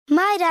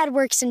My dad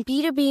works in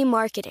B2B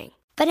marketing,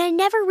 but I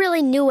never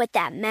really knew what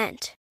that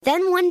meant.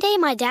 Then one day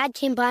my dad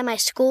came by my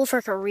school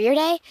for career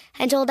day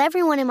and told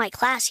everyone in my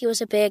class he was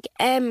a big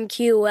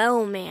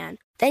MQL man.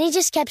 Then he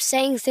just kept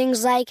saying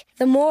things like,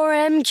 the more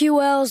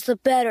MQLs, the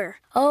better,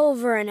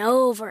 over and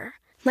over.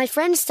 My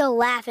friends still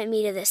laugh at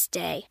me to this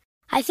day.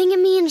 I think it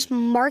means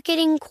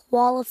marketing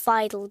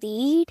qualified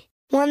lead.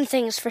 One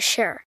thing's for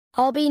sure,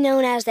 I'll be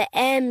known as the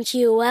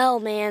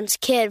MQL man's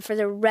kid for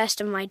the rest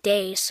of my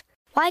days.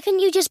 Why couldn't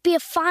you just be a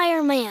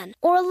fireman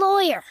or a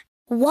lawyer?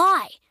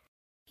 Why?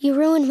 You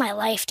ruined my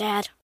life,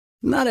 Dad.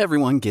 Not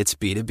everyone gets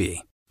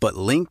B2B, but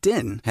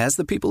LinkedIn has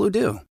the people who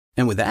do.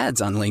 And with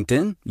ads on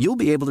LinkedIn, you'll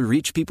be able to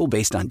reach people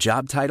based on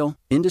job title,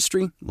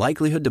 industry,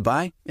 likelihood to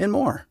buy, and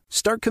more.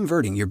 Start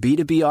converting your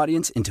B2B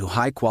audience into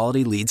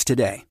high-quality leads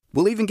today.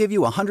 We'll even give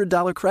you a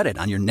 $100 credit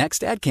on your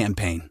next ad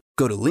campaign.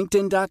 Go to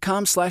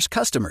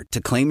linkedin.com/customer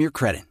to claim your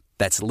credit.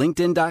 That's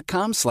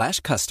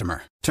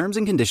linkedin.com/customer. Terms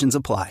and conditions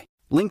apply.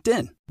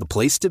 LinkedIn, the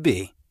place to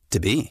be,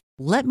 to be.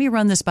 "Let me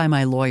run this by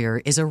my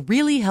lawyer" is a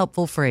really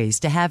helpful phrase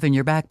to have in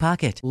your back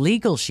pocket.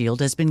 Legal Shield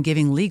has been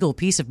giving legal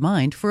peace of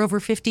mind for over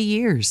 50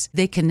 years.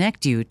 They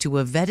connect you to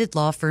a vetted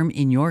law firm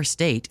in your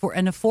state for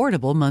an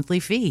affordable monthly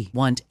fee.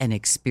 Want an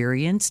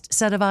experienced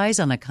set of eyes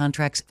on a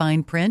contract's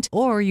fine print?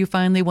 Or you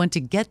finally want to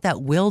get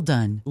that will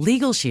done?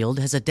 Legal Shield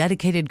has a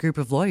dedicated group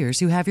of lawyers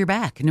who have your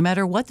back, no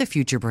matter what the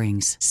future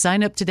brings.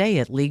 Sign up today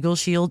at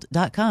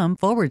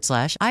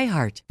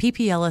LegalShield.com/iHeart.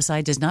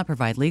 PPLSI does not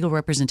provide legal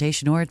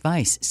representation or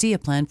advice. See a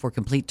plan for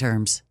complete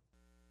terms.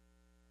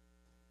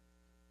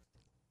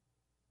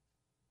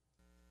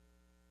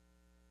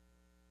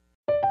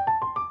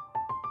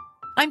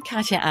 I'm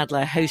Katya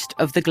Adler, host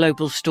of The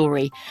Global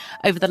Story.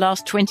 Over the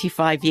last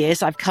 25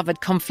 years, I've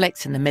covered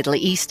conflicts in the Middle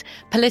East,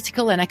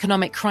 political and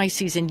economic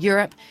crises in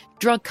Europe,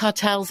 drug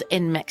cartels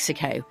in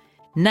Mexico.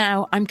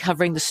 Now I'm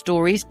covering the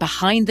stories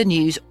behind the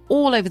news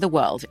all over the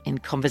world in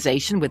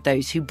conversation with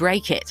those who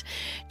break it.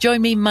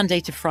 Join me Monday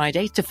to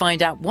Friday to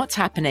find out what's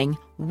happening,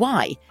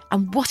 why,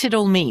 and what it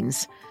all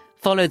means.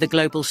 Follow The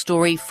Global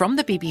Story from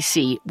the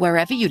BBC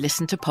wherever you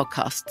listen to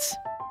podcasts.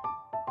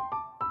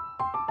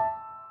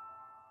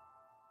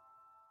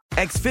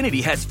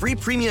 Xfinity has free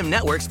premium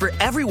networks for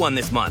everyone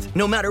this month,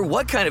 no matter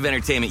what kind of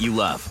entertainment you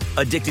love.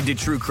 Addicted to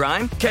true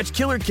crime? Catch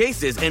killer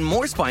cases and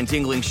more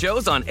spine-tingling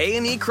shows on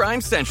A&E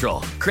Crime Central.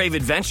 Crave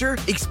adventure?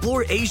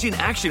 Explore Asian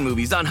action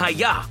movies on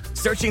Hi-YAH.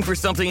 Searching for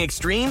something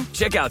extreme?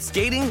 Check out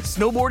skating,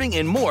 snowboarding,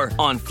 and more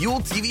on Fuel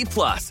TV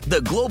Plus,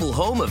 the global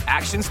home of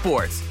action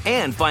sports.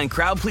 And find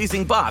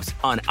crowd-pleasing bops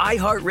on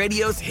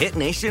iHeartRadio's Hit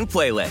Nation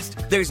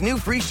playlist. There's new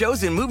free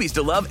shows and movies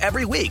to love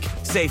every week.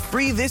 Say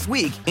free this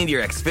week in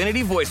your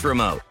Xfinity voice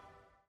remote.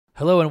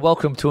 Hello and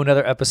welcome to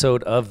another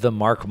episode of the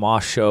Mark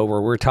Moss Show,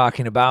 where we're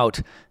talking about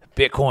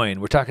Bitcoin,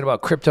 we're talking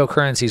about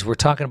cryptocurrencies, we're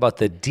talking about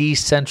the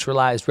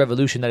decentralized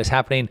revolution that is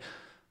happening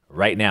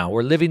right now.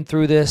 We're living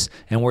through this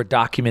and we're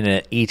documenting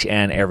it each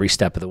and every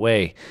step of the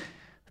way.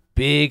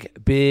 Big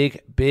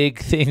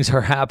things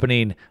are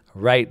happening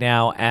right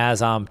now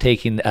as I'm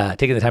taking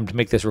the time to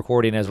make this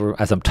recording,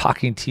 as I'm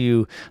talking to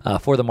you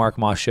for the Mark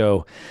Moss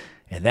Show,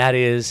 and that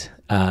is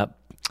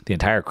the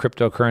entire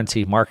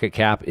cryptocurrency market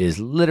cap is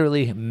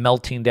literally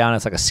melting down.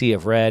 It's like a sea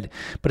of red.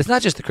 But it's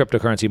not just the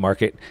cryptocurrency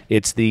market.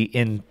 It's the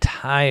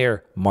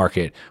entire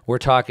market. We're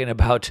talking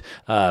about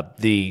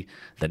the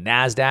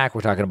NASDAQ.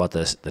 We're talking about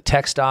the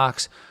tech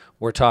stocks.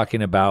 We're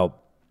talking about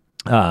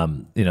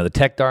the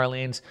tech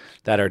darlings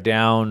that are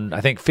down.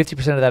 I think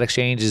 50% of that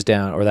exchange is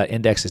down, or that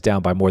index is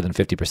down by more than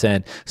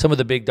 50%. Some of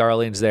the big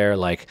darlings there,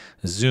 like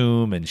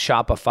Zoom and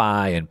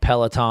Shopify and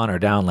Peloton, are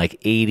down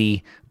like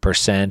 80%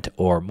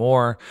 or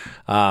more.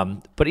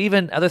 But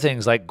even other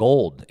things like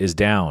gold is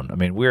down. I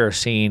mean, we're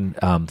seeing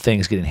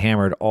things getting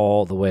hammered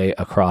all the way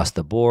across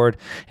the board.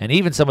 And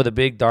even some of the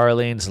big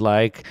darlings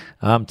like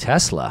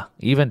Tesla.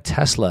 Even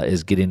Tesla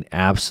is getting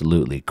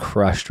absolutely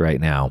crushed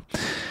right now.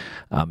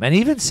 And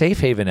even safe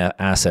haven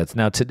assets.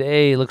 Now,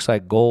 today, it looks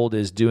like gold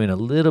is doing a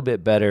little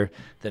bit better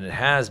than it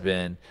has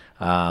been.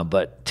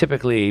 But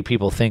typically,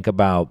 people think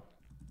about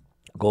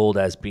gold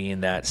as being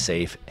that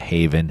safe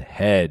haven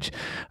hedge.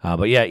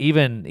 But yeah,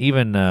 even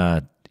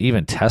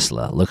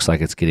Tesla looks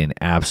like it's getting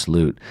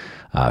absolute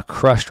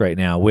crushed right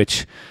now,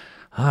 which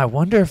I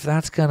wonder if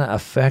that's going to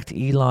affect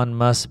Elon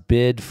Musk's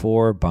bid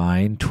for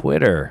buying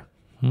Twitter.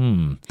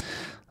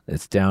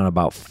 It's down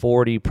about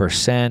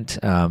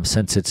 40%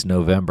 since its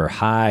November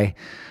high.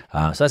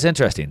 So that's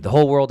interesting. The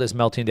whole world is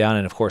melting down,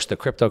 and of course, the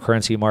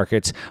cryptocurrency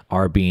markets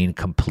are being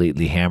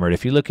completely hammered.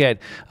 If you look at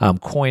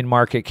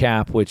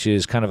CoinMarketCap, which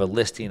is kind of a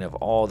listing of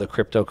all the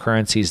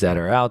cryptocurrencies that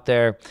are out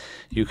there,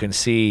 you can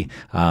see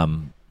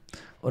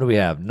what do we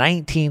have?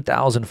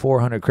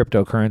 19,400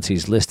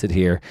 cryptocurrencies listed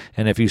here.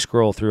 And if you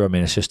scroll through, I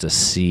mean, it's just a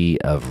sea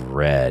of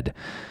red.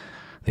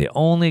 The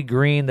only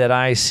green that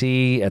I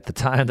see at the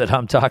time that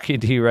I'm talking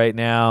to you right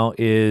now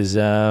is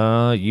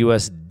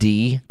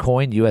USD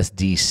coin,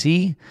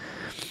 USDC.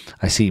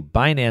 I see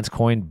Binance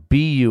coin,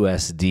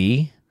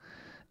 BUSD.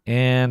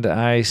 And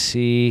I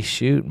see,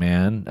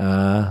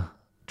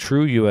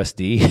 True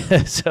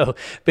USD. So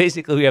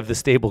basically we have the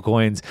stable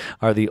coins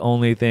are the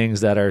only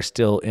things that are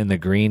still in the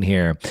green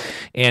here.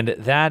 And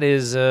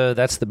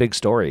that's the big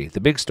story. The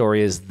big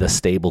story is the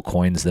stable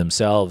coins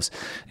themselves.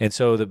 And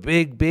so the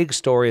big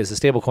story is the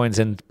stable coins,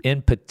 and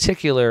in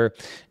particular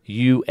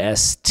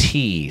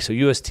UST. So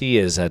UST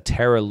is a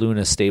Terra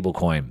Luna stable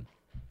coin.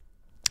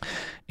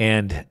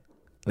 And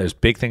there's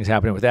big things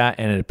happening with that,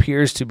 and it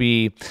appears to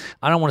be,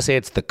 I don't want to say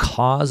it's the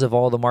cause of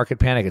all the market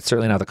panic. It's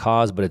certainly not the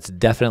cause, but it's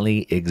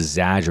definitely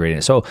exaggerating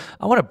it. So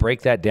I want to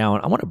break that down.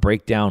 I want to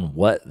break down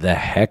what the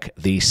heck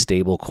these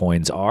stable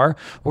coins are.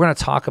 We're going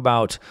to talk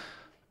about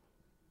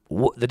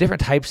the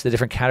different types, the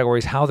different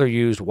categories, how they're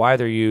used, why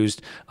they're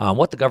used,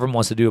 what the government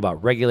wants to do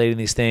about regulating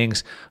these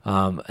things.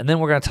 And then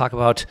we're going to talk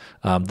about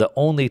the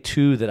only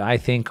two that I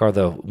think are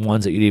the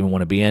ones that you'd even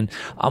want to be in.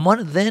 I want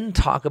to then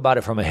talk about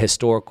it from a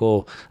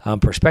historical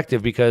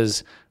perspective,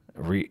 because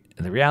the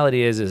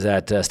reality is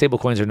that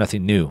stablecoins are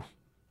nothing new.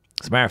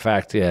 As a matter of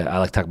fact, I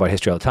like to talk about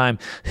history all the time.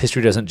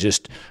 History doesn't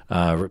just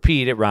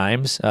repeat; it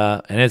rhymes,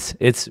 and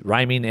it's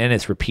rhyming and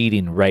it's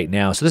repeating right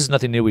now. So this is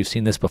nothing new. We've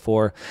seen this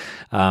before.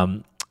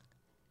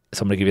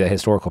 So I'm going to give you that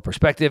historical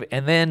perspective,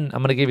 and then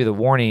I'm going to give you the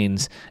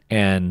warnings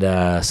and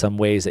some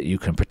ways that you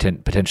can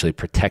potentially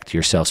protect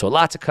yourself. So a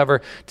lot to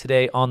cover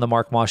today on the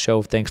Mark Moss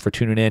Show. Thanks for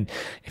tuning in.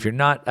 If you're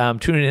not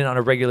tuning in on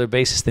a regular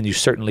basis, then you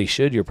certainly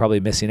should. You're probably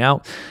missing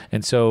out.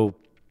 And so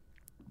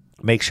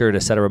make sure to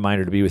set a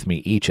reminder to be with me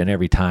each and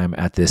every time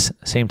at this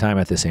same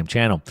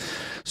channel.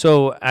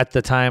 So at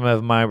the time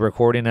of my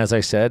recording, as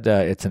I said,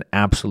 it's an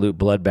absolute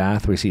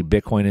bloodbath. We see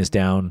Bitcoin is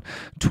down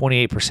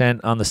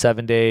 28% on the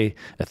 7-day.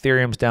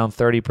 Ethereum's down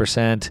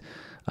 30%.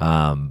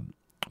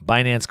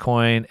 Binance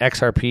Coin,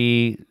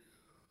 XRP,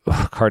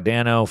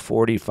 Cardano,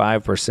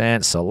 45%.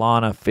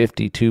 Solana,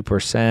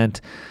 52%.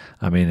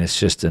 I mean, it's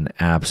just an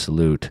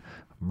absolute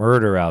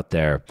murder out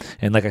there.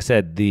 And like I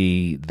said,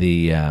 the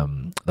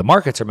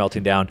markets are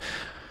melting down.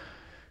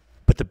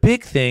 But the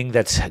big thing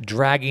that's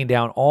dragging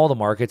down all the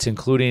markets,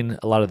 including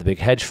a lot of the big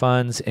hedge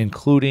funds,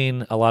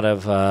 including a lot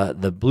of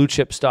the blue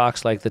chip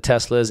stocks like the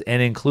Teslas,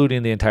 and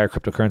including the entire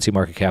cryptocurrency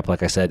market cap,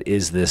 like I said,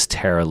 is this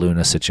Terra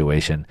Luna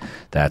situation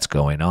that's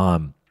going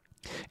on.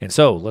 And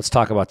so let's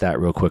talk about that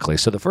real quickly.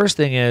 So the first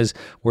thing is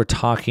we're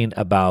talking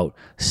about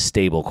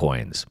stable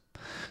coins.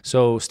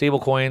 So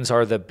stablecoins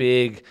are the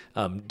big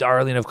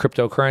darling of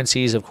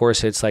cryptocurrencies. Of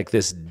course, it's like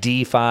this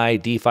DeFi.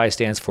 DeFi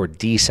stands for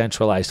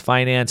decentralized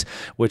finance,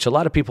 which a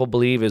lot of people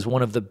believe is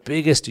one of the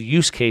biggest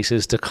use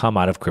cases to come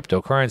out of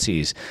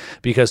cryptocurrencies,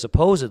 because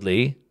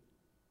supposedly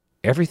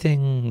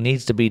everything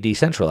needs to be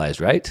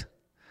decentralized, right?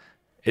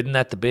 Isn't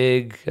that the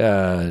big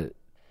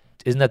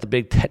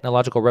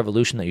technological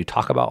revolution that you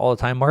talk about all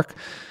the time, Mark?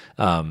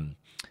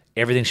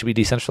 Everything should be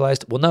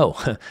decentralized? Well,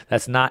 no,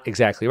 that's not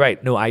exactly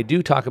right. No, I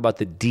do talk about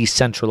the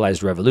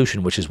decentralized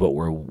revolution, which is what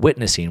we're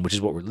witnessing, which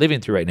is what we're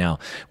living through right now,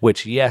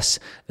 which, yes,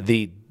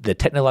 the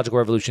technological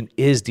revolution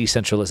is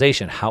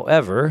decentralization.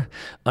 However,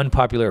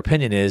 unpopular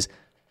opinion is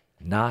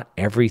not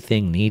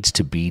everything needs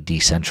to be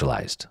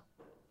decentralized.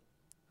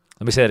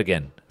 Let me say that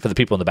again for the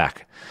people in the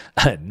back.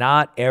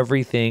 Not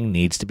everything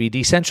needs to be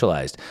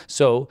decentralized.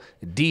 So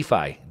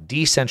DeFi,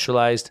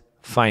 decentralized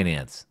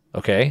finance.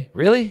 Okay,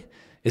 really?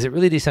 Is it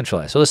really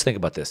decentralized? So let's think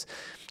about this.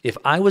 If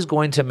I was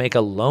going to make a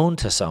loan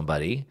to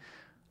somebody,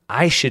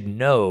 I should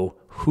know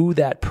who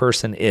that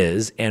person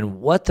is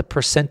and what the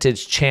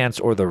percentage chance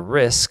or the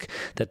risk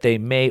that they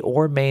may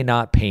or may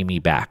not pay me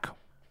back.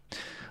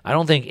 I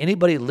don't think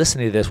anybody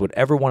listening to this would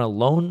ever want to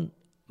loan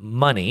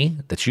money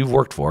that you've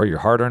worked for, your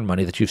hard-earned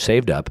money that you've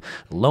saved up,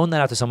 loan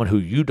that out to someone who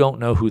you don't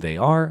know who they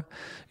are,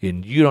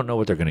 and you don't know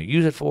what they're going to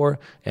use it for,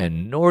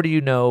 and nor do you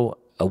know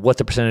what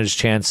the percentage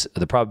chance,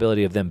 the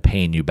probability of them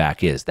paying you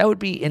back is. That would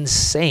be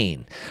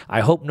insane. I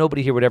hope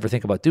nobody here would ever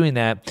think about doing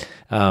that.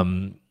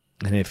 And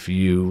if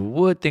you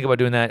would think about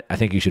doing that, I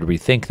think you should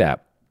rethink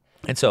that.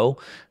 And so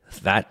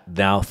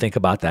now think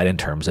about that in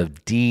terms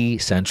of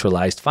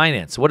decentralized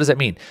finance. What does that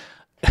mean?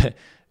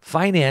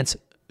 Finance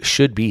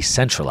should be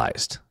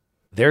centralized.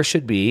 There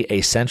should be a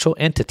central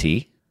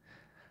entity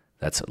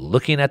that's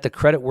looking at the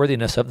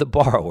creditworthiness of the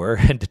borrower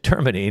and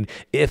determining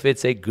if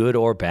it's a good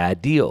or bad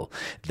deal.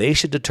 They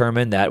should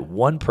determine that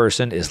one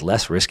person is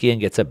less risky and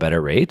gets a better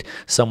rate.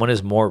 Someone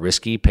is more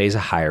risky, pays a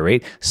higher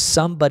rate.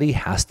 Somebody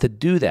has to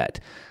do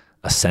that.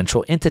 A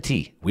central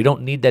entity. We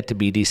don't need that to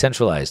be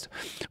decentralized.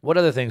 What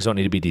other things don't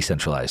need to be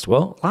decentralized?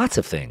 Well, lots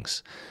of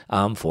things.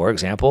 For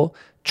example,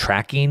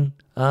 tracking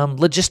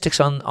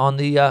logistics on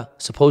the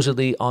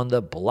supposedly on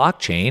the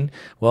blockchain.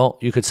 Well,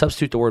 you could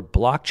substitute the word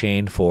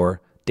blockchain for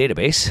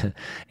database.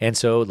 And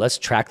so let's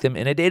track them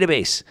in a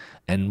database.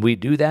 And we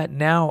do that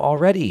now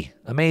already.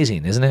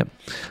 Amazing, isn't it?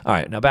 All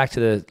right, now back to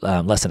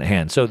the lesson at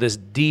hand. So this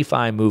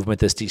DeFi movement,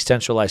 this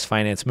decentralized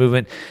finance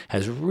movement,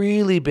 has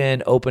really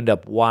been opened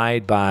up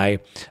wide by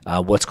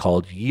what's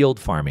called yield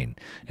farming.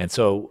 And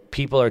so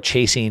people are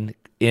chasing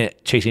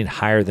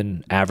higher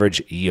than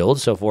average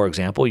yield. So for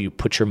example, you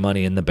put your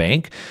money in the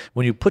bank.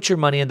 When you put your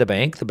money in the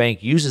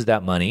bank uses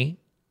that money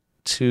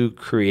to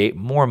create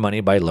more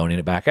money by loaning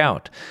it back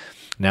out.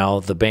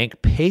 Now, the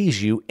bank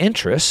pays you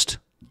interest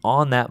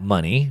on that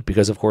money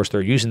because, of course,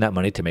 they're using that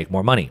money to make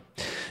more money.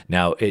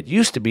 Now, it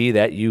used to be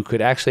that you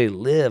could actually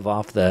live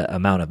off the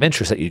amount of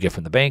interest that you get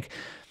from the bank.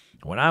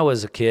 When I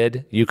was a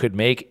kid, you could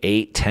make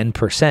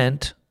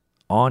 8-10%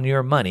 on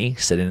your money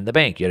sitting in the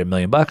bank. You had $1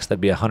 million, that'd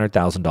be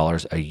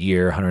 $100,000 a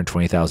year,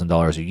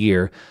 $120,000 a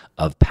year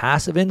of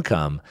passive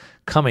income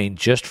coming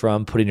just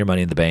from putting your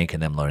money in the bank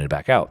and then loaning it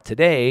back out.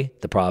 Today,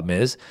 the problem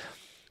is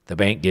the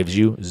bank gives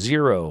you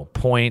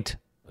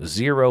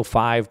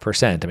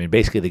 0.05%. I mean,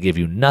 basically, they give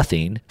you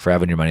nothing for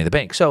having your money in the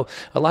bank. So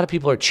a lot of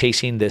people are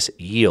chasing this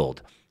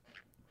yield.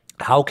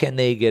 How can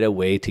they get a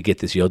way to get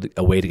this yield,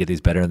 a way to get these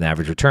better than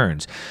average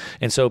returns?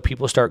 And so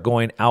people start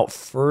going out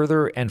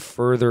further and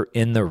further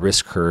in the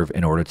risk curve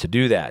in order to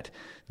do that.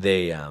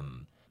 They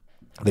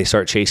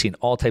start chasing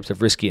all types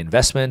of risky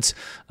investments,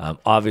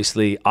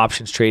 obviously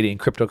options trading,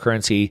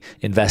 cryptocurrency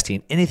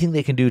investing, anything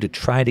they can do to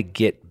try to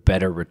get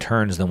better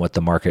returns than what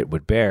the market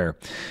would bear.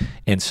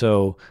 And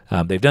so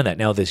they've done that.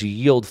 Now, this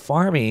yield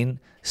farming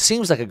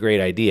seems like a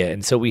great idea.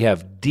 And so we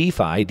have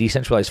DeFi,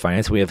 decentralized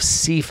finance. We have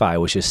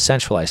CeFi, which is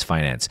centralized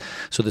finance.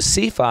 So the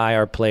CeFi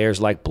are players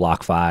like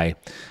BlockFi,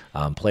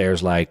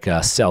 players like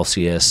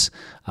Celsius,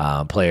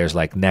 players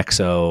like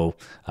Nexo,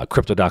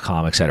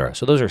 Crypto.com, etc.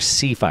 So those are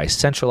CeFi,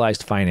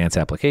 centralized finance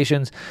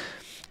applications.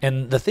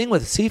 And the thing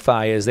with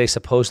CeFi is they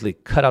supposedly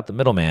cut out the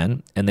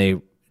middleman and they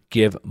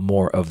give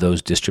more of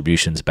those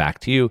distributions back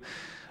to you.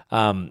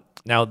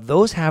 Now,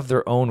 those have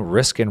their own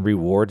risk and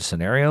reward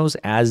scenarios,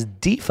 as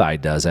DeFi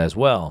does as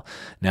well.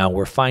 Now,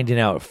 we're finding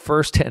out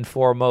first and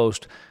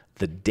foremost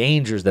the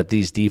dangers that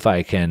these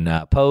DeFi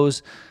can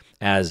pose,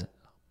 as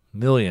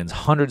millions,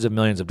 hundreds of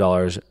millions of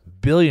dollars,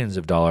 billions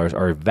of dollars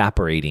are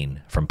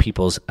evaporating from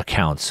people's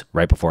accounts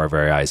right before our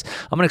very eyes.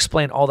 I'm going to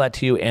explain all that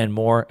to you and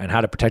more, and how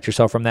to protect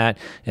yourself from that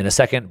in a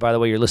second. By the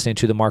way, you're listening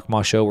to The Mark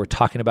Moss Show. We're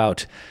talking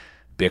about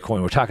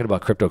Bitcoin. We're talking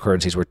about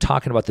cryptocurrencies. We're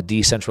talking about the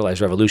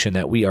decentralized revolution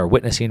that we are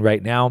witnessing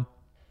right now.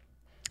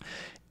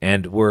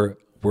 And we're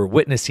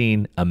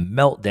witnessing a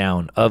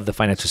meltdown of the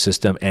financial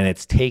system, and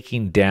it's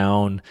taking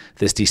down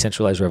this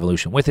decentralized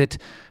revolution with it.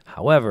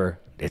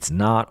 However, it's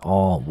not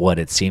all what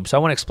it seems. So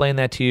I want to explain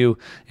that to you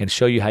and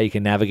show you how you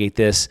can navigate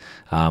this.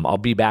 I'll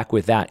be back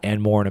with that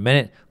and more in a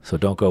minute, so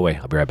don't go away.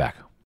 I'll be right back.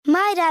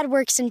 My dad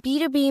works in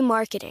B2B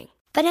marketing,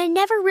 but I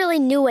never really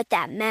knew what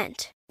that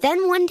meant.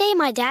 Then one day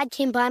my dad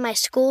came by my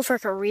school for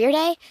career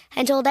day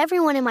and told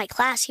everyone in my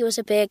class he was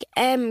a big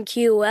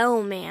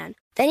MQL man.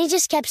 Then he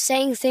just kept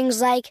saying things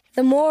like,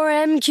 the more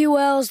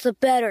MQLs, the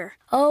better,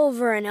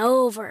 over and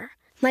over.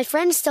 My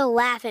friends still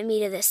laugh at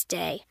me to this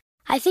day.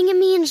 I think it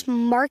means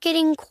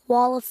marketing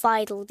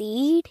qualified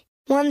lead.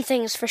 One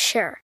thing's for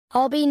sure,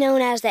 I'll be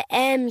known as the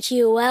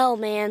MQL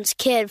man's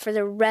kid for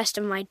the rest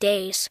of my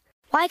days.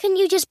 Why couldn't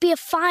you just be a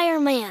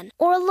fireman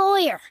or a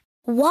lawyer?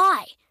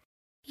 Why?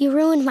 You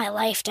ruined my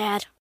life,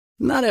 Dad.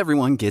 Not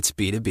everyone gets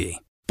B2B,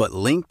 but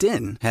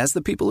LinkedIn has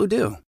the people who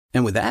do.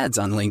 And with ads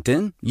on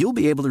LinkedIn, you'll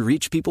be able to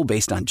reach people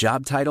based on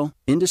job title,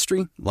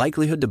 industry,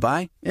 likelihood to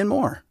buy, and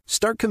more.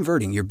 Start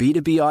converting your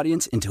B2B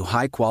audience into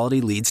high-quality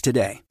leads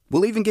today.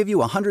 We'll even give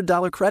you a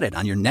 $100 credit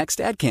on your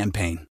next ad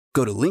campaign.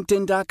 Go to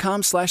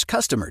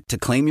linkedin.com/customer to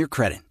claim your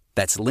credit.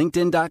 That's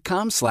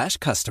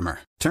linkedin.com/customer.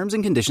 Terms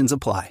and conditions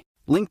apply.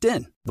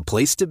 LinkedIn, the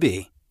place to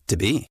be, to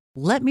be.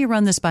 "Let me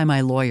run this by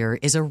my lawyer"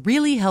 is a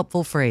really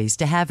helpful phrase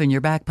to have in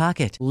your back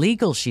pocket.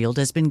 Legal Shield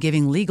has been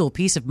giving legal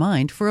peace of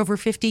mind for over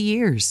 50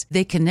 years.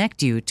 They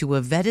connect you to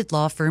a vetted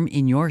law firm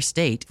in your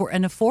state for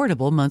an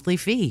affordable monthly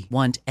fee.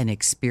 Want an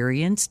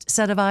experienced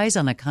set of eyes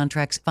on a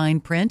contract's fine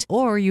print?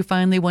 Or you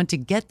finally want to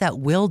get that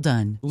will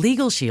done?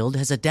 Legal Shield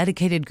has a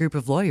dedicated group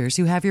of lawyers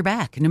who have your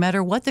back, no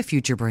matter what the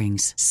future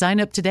brings.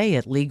 Sign up today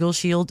at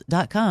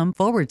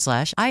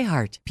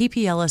LegalShield.com/iHeart.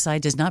 PPLSI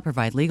does not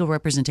provide legal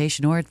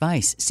representation or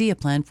advice. See a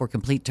plan for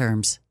complete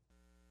terms.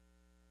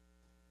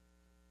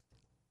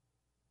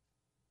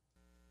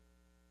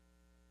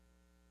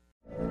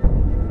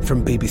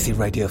 From BBC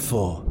Radio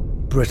 4,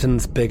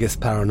 Britain's biggest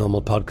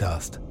paranormal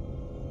podcast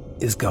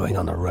is going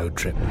on a road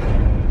trip.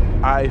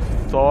 I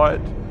thought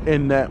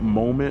in that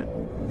moment,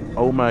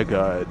 oh my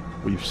God,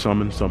 we've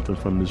summoned something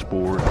from this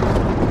board.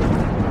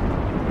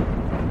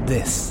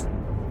 This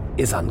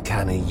is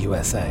Uncanny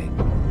USA.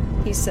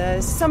 He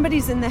says,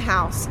 somebody's in the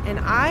house, and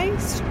I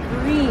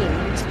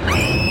screamed.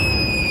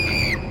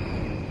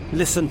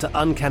 Listen to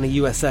Uncanny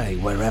USA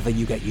wherever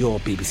you get your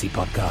BBC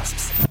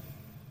podcasts,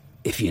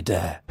 if you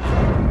dare.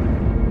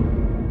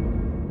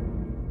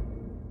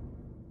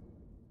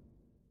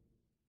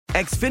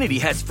 Xfinity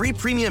has free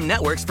premium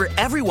networks for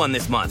everyone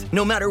this month,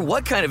 no matter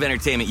what kind of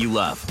entertainment you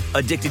love.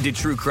 Addicted to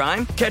true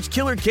crime? Catch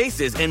killer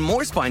cases and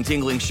more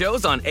spine-tingling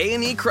shows on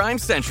A&E Crime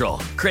Central.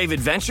 Crave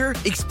adventure?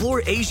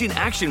 Explore Asian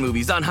action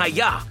movies on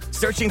Hi-YAH.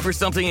 Searching for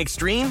something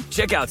extreme?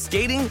 Check out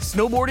skating,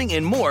 snowboarding,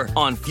 and more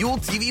on Fuel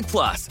TV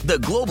Plus, the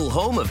global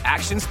home of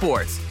action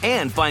sports.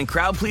 And find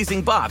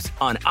crowd-pleasing bops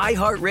on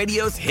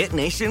iHeartRadio's Hit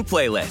Nation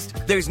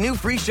playlist. There's new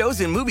free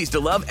shows and movies to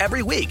love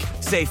every week.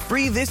 Say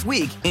free this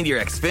week in your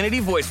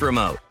Xfinity voice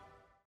remote.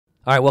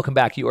 All right, welcome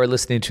back. You are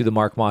listening to The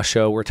Mark Moss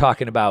Show. We're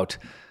talking about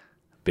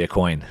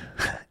Bitcoin.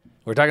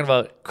 We're talking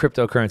about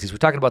cryptocurrencies. We're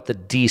talking about the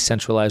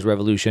decentralized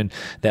revolution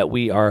that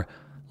we are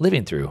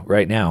living through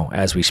right now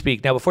as we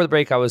speak. Now, before the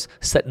break, I was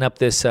setting up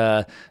this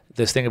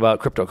thing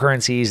about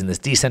cryptocurrencies and this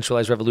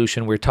decentralized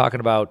revolution. We're talking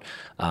about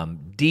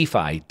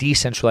DeFi,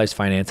 decentralized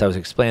finance. I was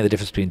explaining the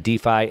difference between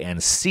DeFi and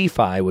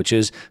CeFi, which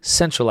is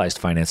centralized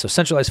finance. So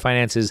centralized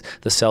finance is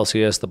the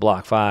Celsius, the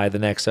BlockFi, the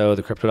Nexo,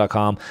 the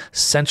Crypto.com,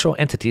 central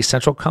entities,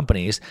 central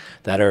companies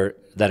that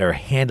are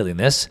handling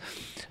this,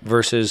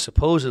 versus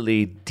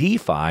supposedly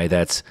DeFi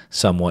that's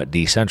somewhat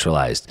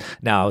decentralized.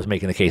 Now, I was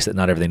making the case that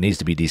not everything needs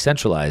to be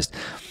decentralized.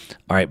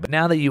 All right, but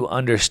now that you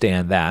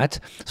understand that,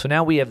 so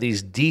now we have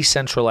these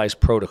decentralized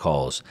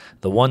protocols.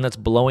 The one that's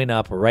blowing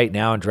up right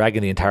now and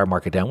dragging the entire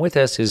market down with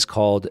us is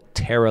called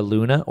Terra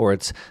Luna, or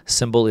its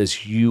symbol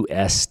is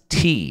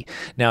UST.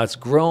 Now, it's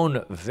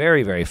grown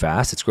very, very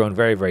fast. It's grown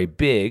very, very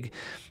big,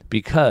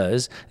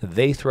 because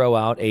they throw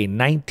out a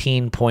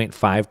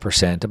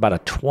 19.5%, about a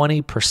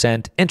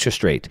 20%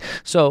 interest rate.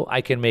 So I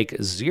can make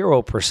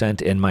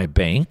 0% in my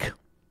bank.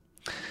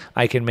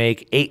 I can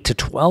make 8 to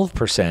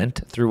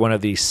 12% through one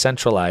of these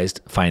centralized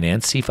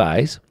finance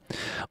CeFis,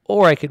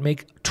 or I could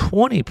make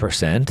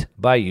 20%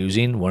 by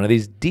using one of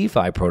these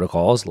DeFi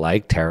protocols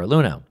like Terra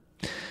Luna,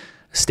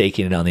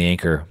 staking it on the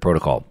Anchor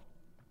protocol.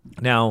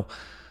 Now,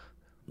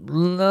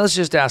 let's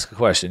just ask a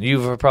question.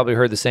 You've probably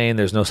heard the saying,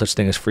 there's no such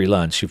thing as free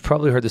lunch. You've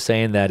probably heard the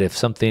saying that if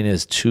something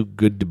is too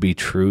good to be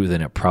true,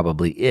 then it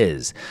probably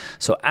is.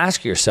 So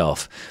ask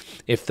yourself,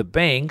 if the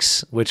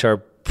banks, which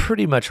are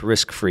pretty much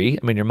risk-free,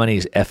 I mean, your money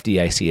is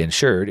FDIC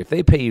insured, if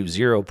they pay you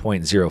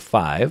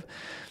 0.05,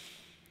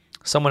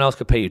 someone else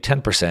could pay you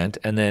 10%,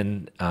 and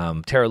then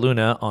Terra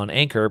Luna on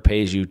Anchor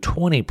pays you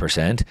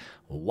 20%.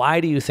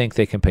 Why do you think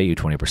they can pay you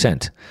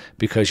 20%?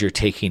 Because you're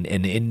taking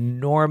an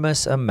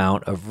enormous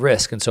amount of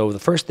risk. And so the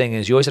first thing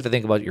is you always have to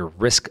think about your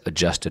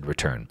risk-adjusted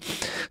return.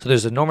 So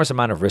there's an enormous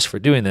amount of risk for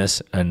doing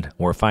this, and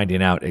we're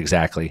finding out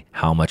exactly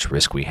how much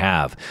risk we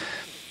have.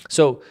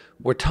 So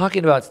we're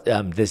talking about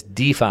this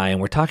DeFi, and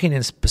we're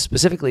talking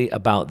specifically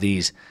about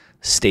these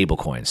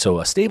stablecoins. So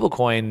a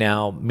stablecoin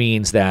now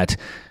means that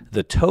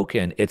the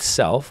token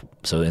itself,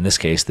 so in this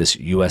case, this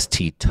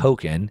UST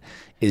token,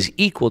 is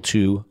equal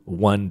to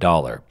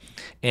 $1.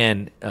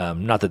 And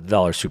not that the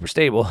dollar is super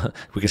stable.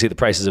 We can see the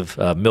prices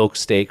of milk,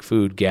 steak,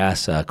 food,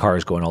 gas,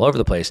 cars going all over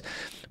the place.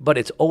 But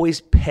it's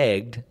always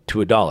pegged to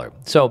 $1.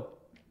 So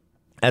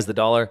as the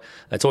dollar,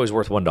 it's always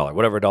worth $1.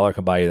 Whatever a dollar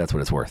can buy you, that's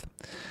what it's worth.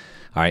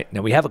 All right.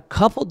 Now, we have a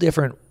couple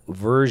different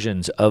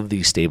versions of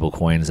these stable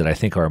coins that I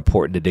think are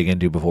important to dig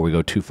into before we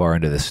go too far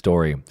into this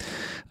story.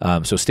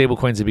 So stable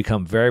coins have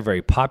become very,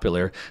 very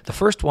popular. The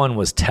first one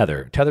was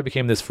Tether. Tether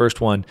became this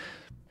first one.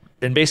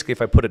 And basically,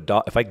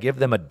 if I give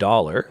them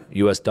 $1,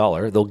 US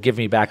dollar, they'll give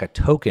me back a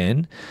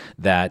token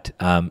that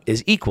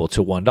is equal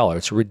to $1.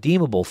 It's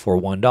redeemable for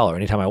 $1.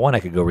 Anytime I want,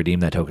 I could go redeem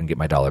that token and get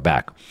my dollar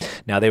back.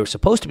 Now, they were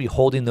supposed to be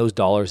holding those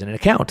dollars in an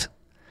account.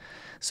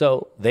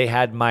 So they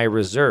had my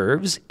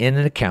reserves in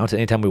an account.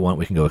 Anytime we want,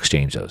 we can go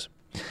exchange those.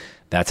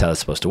 That's how it's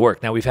supposed to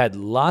work. Now, we've had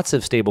lots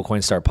of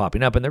stablecoins start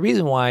popping up, and the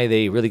reason why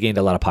they really gained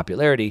a lot of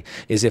popularity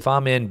is if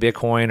I'm in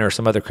Bitcoin or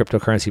some other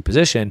cryptocurrency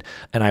position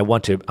and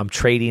I'm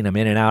trading, I'm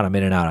in and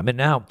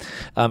out,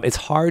 it's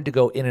hard to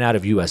go in and out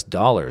of US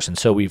dollars. And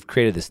so we've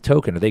created this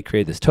token, or they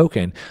created this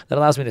token that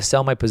allows me to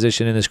sell my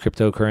position in this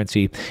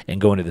cryptocurrency and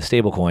go into the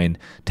stablecoin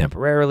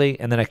temporarily,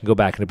 and then I can go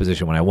back into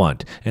position when I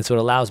want. And so it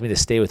allows me to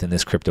stay within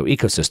this crypto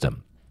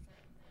ecosystem.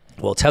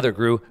 Well, Tether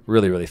grew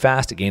really, really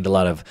fast. It gained a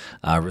lot of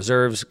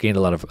reserves, gained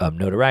a lot of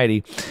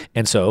notoriety.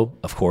 And so,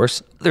 of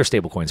course, their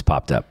stablecoins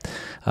popped up.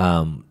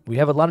 We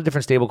have a lot of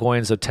different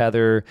stablecoins. So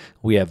Tether,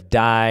 we have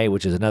DAI,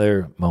 which is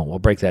another, well, we'll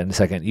break that in a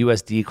second,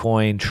 USD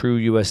coin,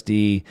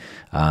 TrueUSD,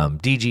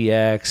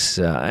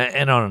 DGX,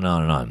 and on and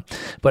on and on.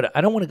 But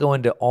I don't want to go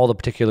into all the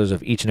particulars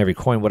of each and every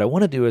coin. What I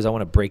want to do is I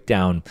want to break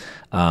down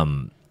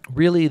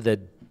really the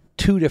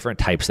two different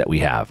types that we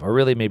have, or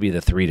really maybe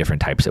the three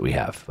different types that we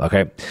have,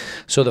 okay?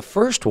 So the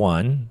first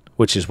one,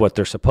 which is what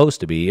they're supposed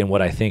to be and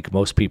what I think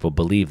most people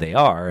believe they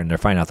are, and they're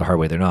finding out the hard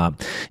way they're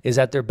not, is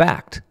that they're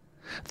backed.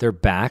 They're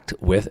backed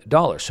with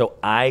dollars. So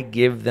I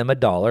give them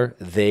 $1,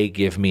 they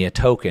give me a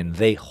token.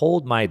 They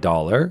hold my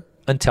dollar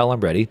until I'm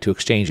ready to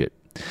exchange it.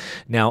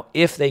 Now,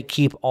 if they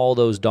keep all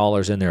those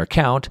dollars in their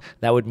account,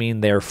 that would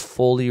mean they're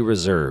fully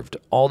reserved.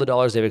 All the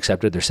dollars they've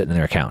accepted, they're sitting in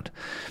their account.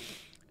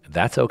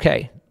 That's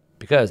okay,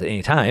 because at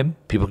any time,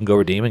 people can go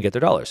redeem and get their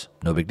dollars.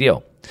 No big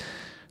deal.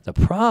 The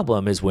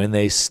problem is when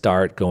they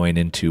start going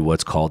into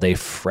what's called a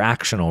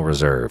fractional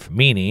reserve,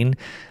 meaning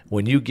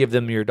when you give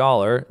them your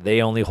dollar,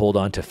 they only hold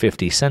on to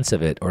 50 cents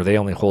of it, or they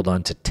only hold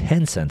on to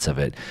 10 cents of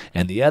it.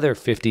 And the other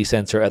 50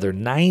 cents or other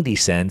 90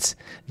 cents,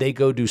 they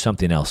go do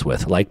something else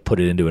with, like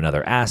put it into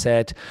another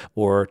asset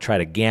or try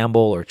to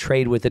gamble or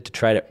trade with it to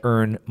try to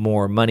earn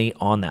more money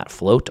on that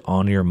float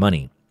on your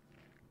money.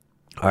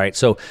 All right,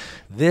 so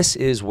this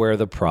is where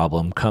the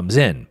problem comes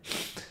in.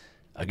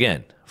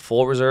 Again,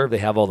 full reserve, they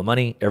have all the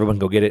money, everyone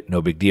go get it,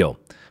 no big deal.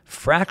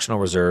 Fractional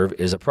reserve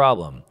is a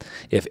problem.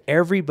 If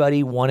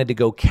everybody wanted to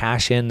go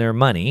cash in their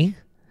money,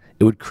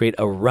 it would create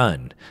a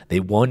run.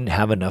 They wouldn't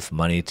have enough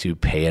money to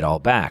pay it all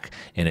back.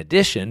 In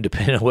addition,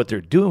 depending on what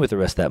they're doing with the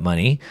rest of that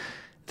money,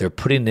 they're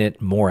putting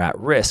it more at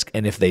risk.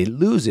 And if they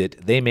lose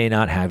it, they may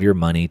not have your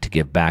money to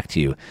give back to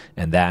you.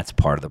 And that's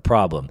part of the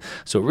problem.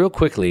 So real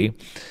quickly,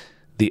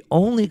 the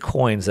only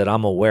coins that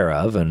I'm aware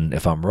of, and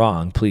if I'm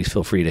wrong, please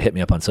feel free to hit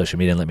me up on social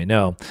media and let me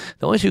know.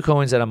 The only two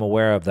coins that I'm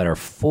aware of that are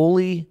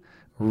fully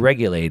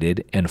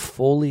regulated and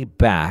fully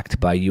backed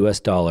by US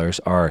dollars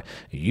are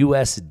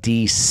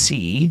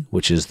USDC,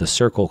 which is the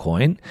Circle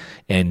coin,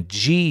 and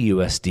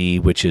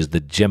GUSD, which is the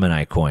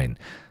Gemini coin.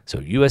 So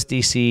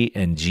USDC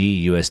and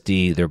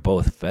GUSD, they're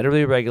both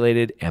federally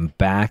regulated and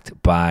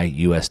backed by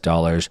US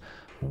dollars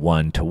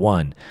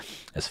 1-to-1.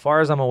 As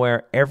far as I'm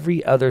aware,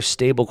 every other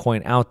stable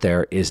coin out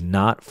there is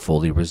not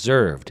fully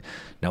reserved.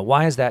 Now,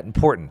 why is that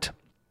important?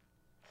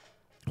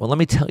 Well, let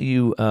me tell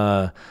you.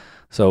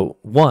 So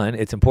one,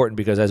 it's important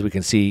because as we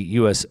can see,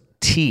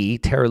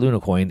 UST, Terra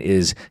Luna coin,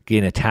 is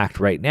getting attacked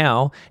right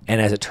now.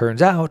 And as it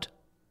turns out,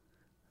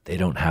 they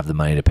don't have the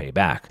money to pay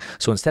back.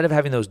 So instead of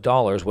having those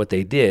dollars, what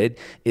they did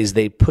is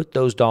they put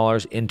those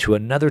dollars into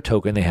another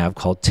token they have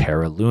called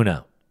Terra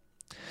Luna.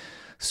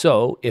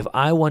 So if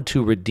I want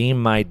to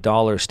redeem my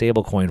dollar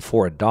stablecoin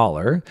for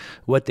 $1,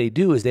 what they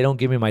do is they don't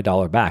give me my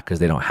dollar back because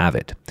they don't have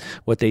it.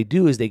 What they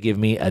do is they give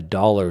me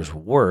 $1's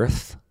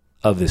worth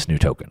of this new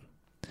token.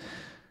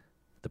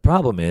 The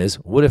problem is,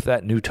 what if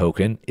that new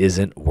token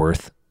isn't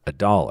worth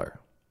 $1?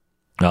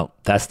 Well,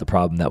 that's the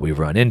problem that we've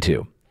run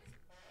into.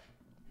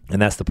 And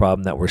that's the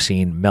problem that we're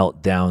seeing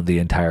melt down the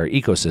entire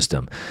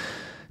ecosystem.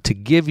 To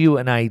give you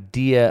an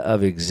idea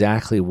of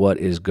exactly what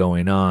is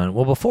going on,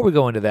 well, before we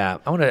go into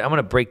that, I'm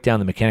gonna break down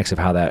the mechanics of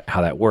how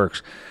that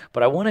works.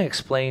 But I want to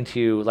explain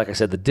to you, like I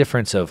said, the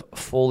difference of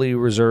fully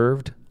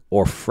reserved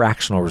or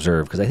fractional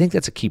reserve, because I think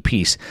that's a key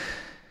piece.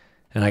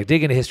 And I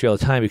dig into history all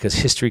the time because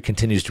history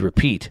continues to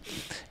repeat.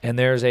 And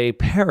there's a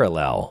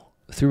parallel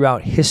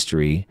throughout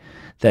history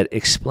that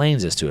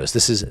explains this to us.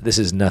 This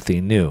is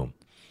nothing new.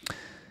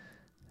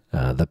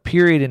 The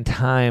period in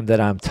time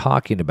that I'm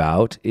talking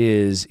about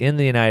is in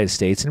the United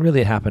States, and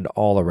really it happened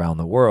all around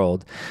the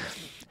world,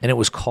 and it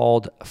was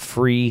called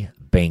free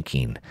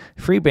banking.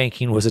 Free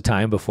banking was a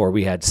time before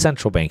we had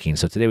central banking.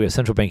 So today we have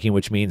central banking,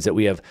 which means that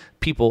we have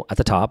people at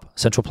the top,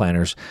 central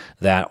planners,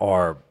 that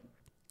are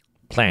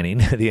planning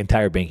the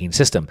entire banking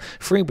system.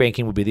 Free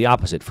banking would be the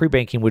opposite. Free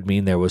banking would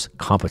mean there was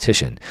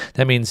competition.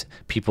 That means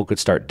people could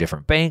start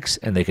different banks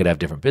and they could have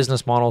different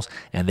business models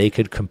and they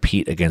could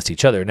compete against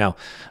each other. Now,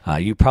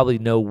 you probably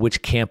know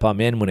which camp I'm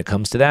in when it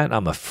comes to that.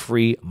 I'm a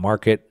free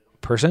market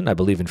person. I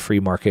believe in free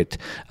market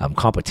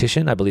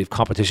competition. I believe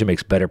competition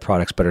makes better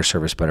products, better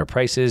service, better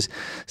prices.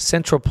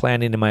 Central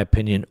planning, in my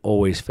opinion,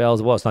 always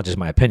fails. Well, it's not just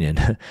my opinion.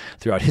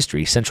 Throughout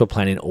history, central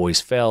planning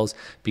always fails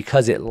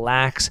because it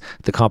lacks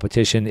the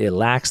competition. It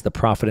lacks the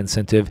profit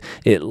incentive.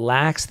 It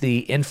lacks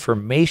the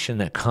information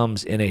that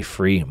comes in a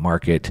free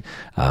market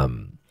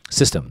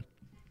system.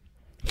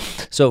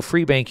 So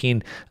free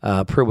banking,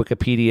 per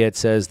Wikipedia, it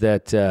says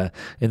that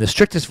in the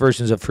strictest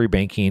versions of free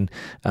banking,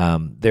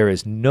 there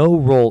is no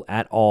role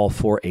at all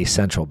for a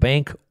central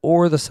bank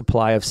or the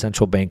supply of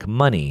central bank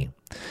money.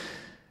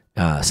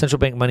 Central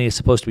bank money is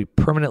supposed to be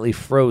permanently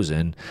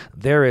frozen.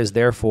 There is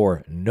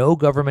therefore no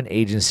government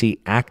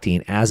agency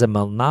acting as a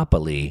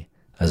monopoly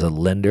as a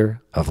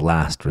lender of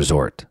last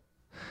resort.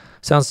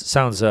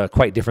 Sounds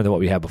quite different than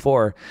what we had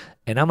before.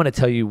 And I'm going to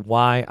tell you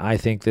why I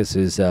think this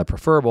is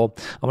preferable.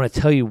 I'm going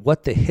to tell you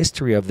what the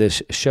history of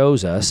this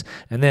shows us.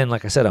 And then,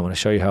 like I said, I'm going to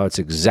show you how it's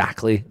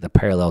exactly the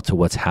parallel to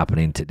what's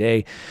happening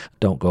today.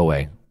 Don't go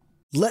away.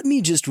 "Let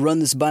me just run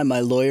this by my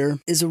lawyer"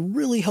 is a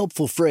really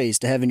helpful phrase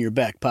to have in your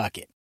back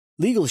pocket.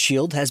 Legal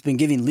Shield has been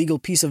giving legal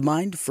peace of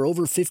mind for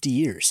over 50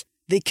 years.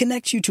 They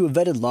connect you to a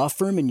vetted law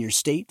firm in your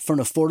state for an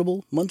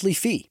affordable monthly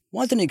fee.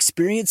 Want an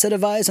experienced set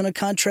of eyes on a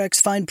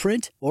contract's fine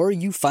print? Or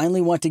you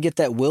finally want to get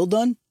that will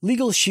done?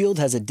 Legal Shield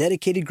has a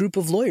dedicated group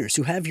of lawyers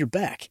who have your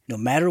back, no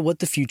matter what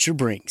the future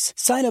brings.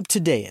 Sign up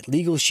today at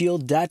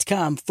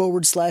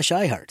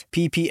LegalShield.com/iHeart.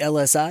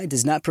 PPLSI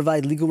does not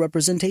provide legal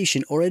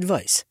representation or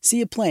advice.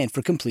 See a plan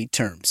for complete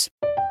terms.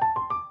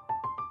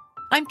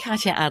 I'm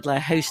Katya Adler,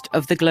 host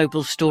of The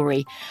Global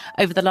Story.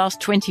 Over the last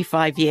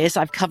 25 years,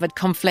 I've covered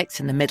conflicts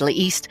in the Middle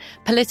East,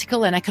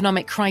 political and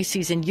economic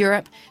crises in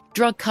Europe,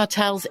 drug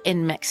cartels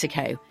in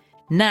Mexico.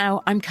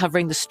 Now I'm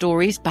covering the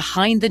stories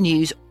behind the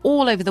news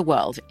all over the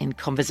world in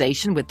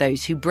conversation with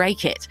those who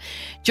break it.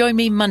 Join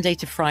me Monday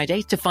to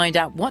Friday to find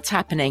out what's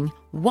happening,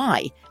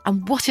 why,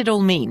 and what it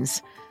all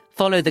means.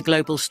 Follow The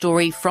Global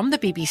Story from the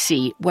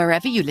BBC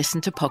wherever you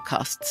listen to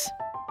podcasts.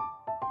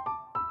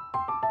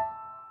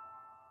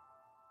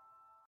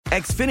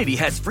 Xfinity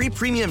has free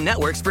premium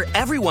networks for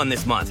everyone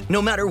this month,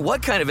 no matter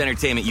what kind of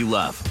entertainment you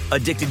love.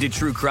 Addicted to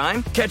true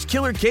crime? Catch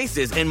killer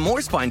cases and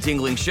more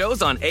spine-tingling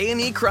shows on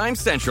A&E Crime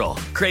Central.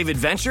 Crave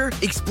adventure?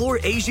 Explore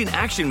Asian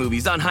action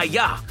movies on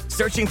Hi-YAH.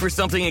 Searching for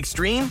something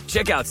extreme?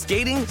 Check out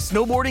skating,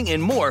 snowboarding,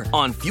 and more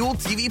on Fuel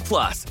TV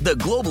Plus, the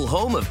global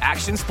home of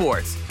action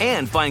sports.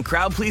 And find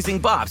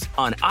crowd-pleasing bops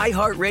on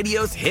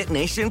iHeartRadio's Hit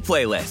Nation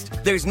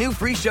playlist. There's new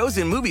free shows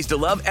and movies to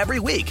love every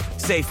week.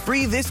 Say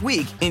free this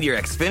week in your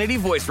Xfinity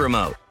voice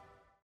remote.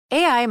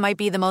 AI might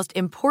be the most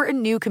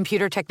important new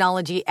computer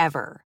technology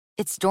ever.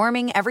 It's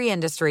storming every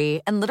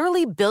industry, and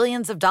literally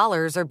billions of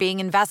dollars are being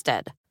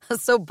invested.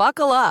 So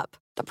buckle up.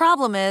 The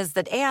problem is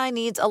that AI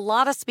needs a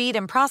lot of speed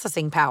and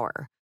processing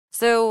power.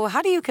 So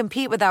how do you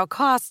compete without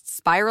costs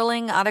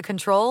spiraling out of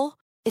control?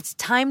 It's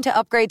time to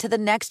upgrade to the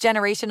next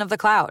generation of the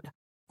cloud.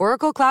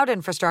 Oracle Cloud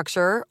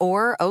Infrastructure,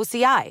 or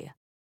OCI.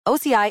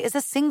 OCI is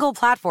a single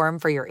platform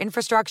for your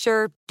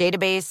infrastructure,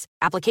 database,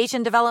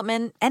 application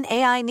development, and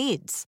AI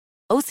needs.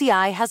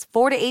 OCI has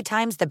 4 to 8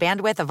 times the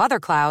bandwidth of other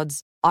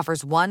clouds,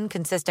 offers one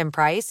consistent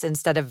price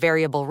instead of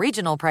variable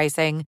regional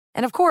pricing,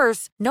 and of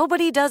course,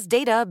 nobody does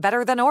data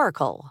better than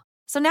Oracle.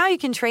 So now you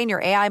can train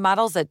your AI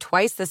models at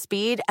twice the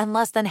speed and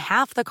less than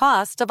half the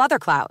cost of other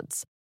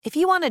clouds. If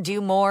you want to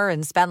do more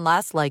and spend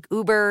less like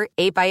Uber,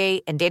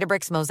 8x8, and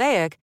Databricks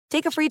Mosaic,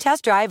 take a free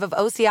test drive of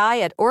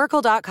OCI at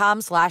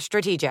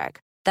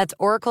oracle.com/strategic. That's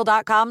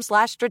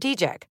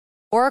oracle.com/strategic.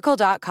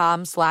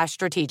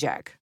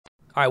 oracle.com/strategic.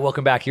 All right,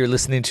 welcome back. You're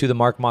listening to the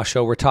Mark Moss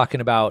Show. We're talking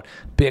about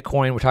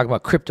Bitcoin. We're talking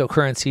about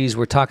cryptocurrencies.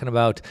 We're talking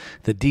about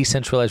the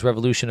decentralized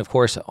revolution, of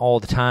course, all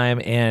the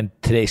time. And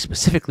today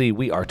specifically,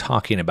 we are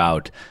talking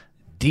about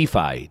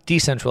DeFi,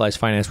 decentralized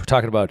finance. We're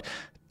talking about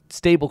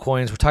stable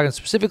coins. We're talking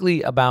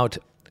specifically about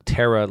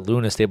Terra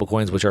Luna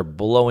stablecoins, which are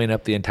blowing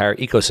up the entire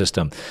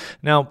ecosystem.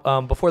 Now,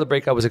 before the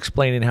break, I was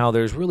explaining how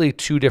there's really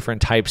two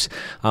different types.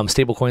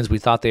 Stablecoins, we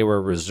thought they were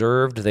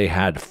reserved. They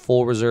had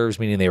full reserves,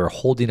 meaning they were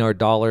holding our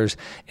dollars,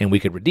 and we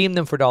could redeem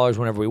them for dollars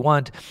whenever we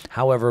want.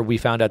 However, we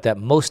found out that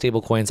most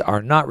stablecoins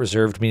are not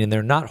reserved, meaning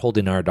they're not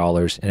holding our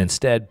dollars, and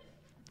instead,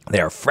 they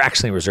are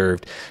fractionally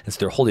reserved, and so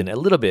they're holding a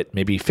little bit,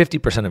 maybe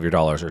 50% of your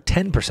dollars or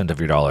 10% of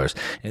your dollars,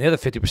 and the other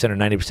 50% or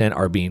 90%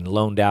 are being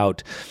loaned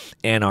out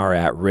and are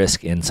at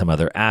risk in some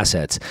other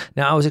assets.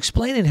 Now, I was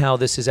explaining how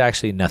this is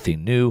actually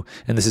nothing new,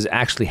 and this is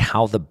actually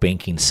how the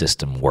banking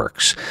system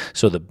works.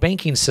 So the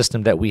banking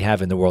system that we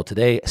have in the world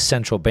today,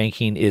 central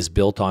banking, is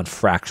built on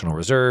fractional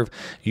reserve.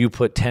 You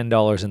put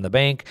 $10 in the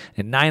bank,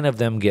 and 9 of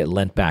them get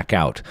lent back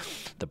out.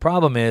 The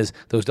problem is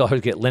those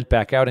dollars get lent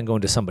back out and go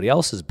into somebody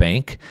else's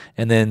bank,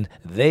 and then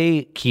they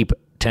keep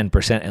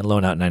 10% and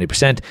loan out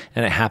 90%,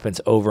 and it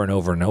happens over and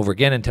over and over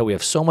again until we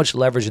have so much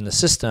leverage in the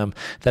system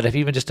that if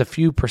even just a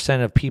few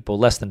percent of people,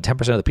 less than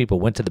 10% of the people,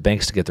 went to the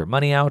banks to get their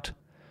money out,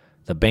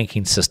 the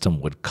banking system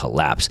would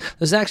collapse.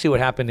 This is actually what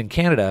happened in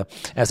Canada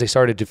as they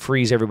started to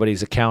freeze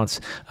everybody's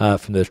accounts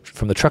from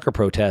the trucker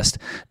protest,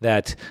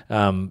 that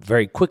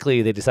very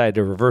quickly they decided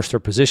to reverse their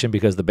position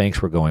because the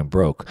banks were going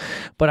broke.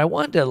 But I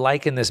wanted to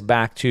liken this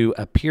back to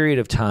a period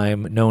of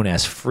time known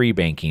as free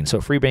banking. So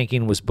free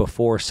banking was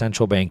before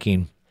central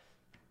banking.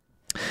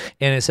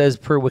 And it says,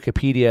 per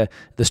Wikipedia,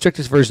 the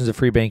strictest versions of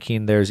free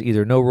banking, there's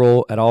either no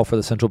role at all for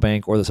the central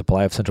bank, or the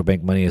supply of central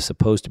bank money is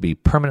supposed to be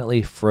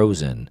permanently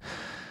frozen.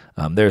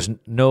 There's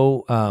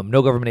no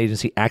government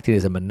agency acting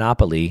as a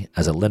monopoly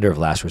as a lender of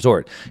last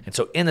resort. And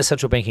so in the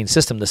central banking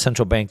system, the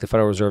central bank, the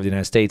Federal Reserve of the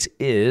United States,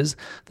 is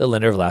the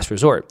lender of last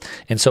resort.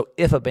 And so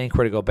if a bank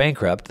were to go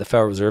bankrupt, the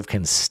Federal Reserve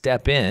can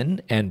step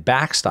in and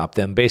backstop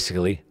them,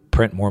 basically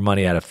print more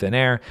money out of thin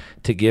air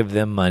to give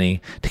them money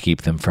to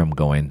keep them from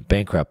going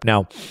bankrupt.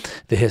 Now,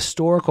 the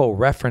historical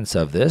reference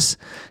of this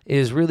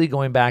is really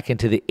going back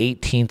into the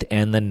 18th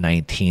and the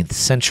 19th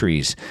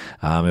centuries.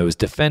 It was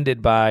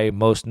defended by,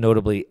 most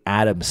notably,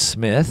 Adam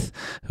Smith,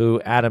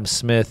 who Adam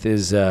Smith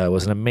was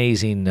an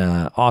amazing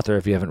author.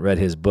 If you haven't read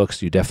his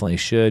books, you definitely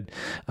should.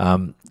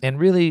 And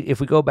really, if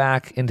we go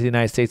back into the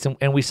United States,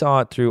 and we saw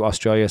it through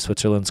Australia,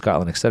 Switzerland,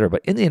 Scotland, etc.,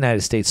 but in the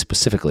United States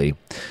specifically,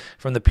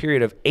 from the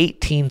period of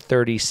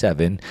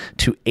 1837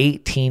 to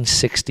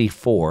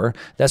 1864,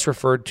 that's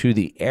referred to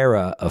the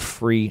era of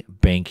free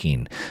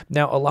banking.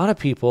 Now, a lot of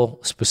people,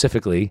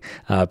 specifically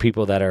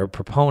people that are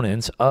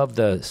proponents of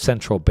the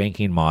central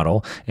banking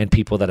model and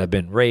people that have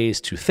been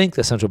raised to think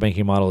the central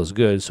banking model is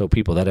good, so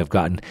people that have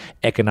gotten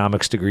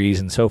economics degrees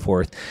and so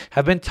forth,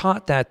 have been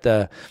taught that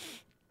the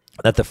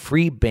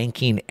free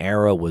banking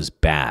era was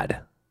bad,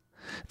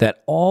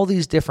 that all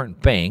these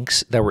different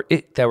banks that were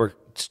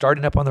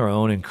starting up on their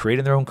own and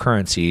creating their own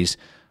currencies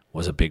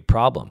was a big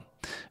problem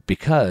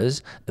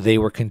because they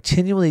were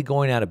continually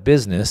going out of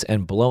business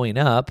and blowing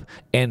up,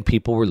 and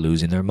people were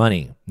losing their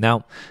money.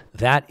 Now,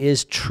 that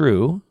is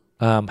true.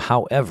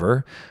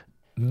 However,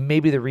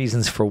 maybe the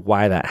reasons for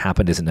why that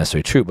happened isn't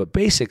necessarily true, but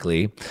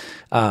basically,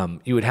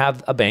 you would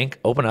have a bank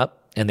open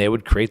up and they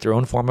would create their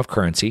own form of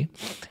currency,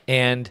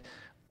 and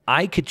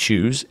I could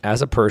choose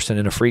as a person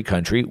in a free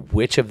country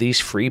which of these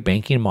free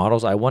banking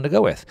models I want to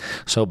go with.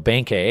 So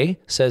Bank A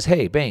says,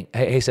 hey,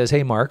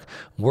 Mark,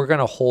 we're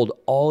going to hold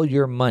all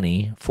your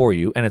money for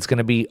you, and it's going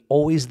to be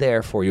always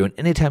there for you. And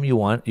anytime you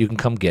want, you can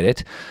come get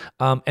it.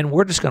 And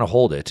we're just going to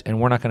hold it, and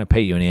we're not going to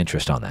pay you any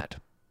interest on that.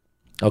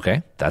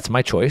 Okay, that's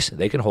my choice.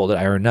 They can hold it.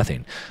 I earn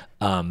nothing.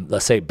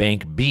 Let's say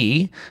bank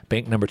B,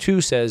 bank number 2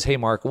 says, hey,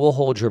 Mark, we'll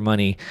hold your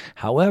money.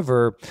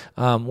 However,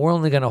 we're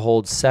only going to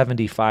hold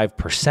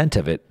 75%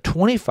 of it.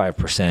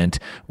 25%,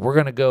 we're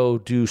going to go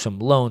do some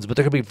loans, but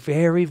they're going to be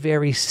very,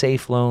 very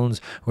safe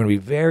loans. We're going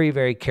to be very,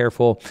 very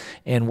careful,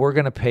 and we're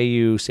going to pay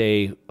you,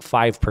 say,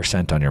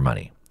 5% on your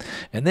money.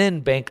 And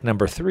then bank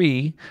number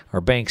 3,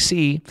 or bank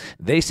C,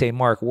 they say,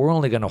 Mark, we're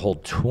only going to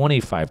hold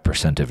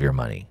 25% of your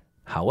money.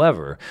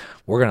 However,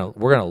 we're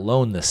gonna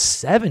loan the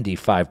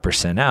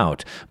 75%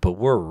 out, but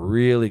we're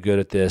really good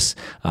at this.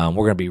 We're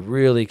gonna be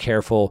really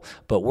careful,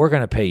 but we're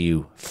gonna pay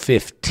you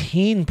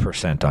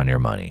 15% on your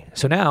money.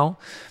 So now,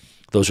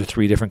 those are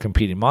 3 different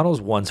competing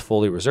models. One's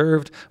fully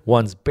reserved,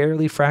 one's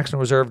barely fractional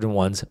reserved, and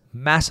one's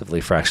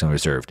massively fractional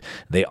reserved.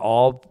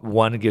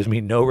 One gives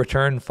me no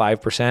return,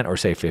 5%, or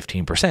say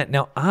 15%.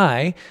 Now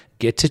I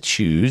get to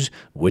choose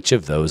which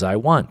of those I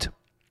want,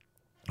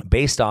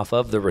 based off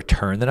of the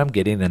return that I'm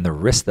getting and the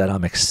risk that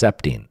I'm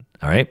accepting.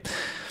 All right.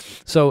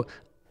 So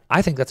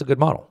I think that's a good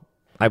model.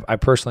 I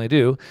personally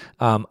do.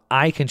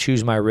 I can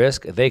choose my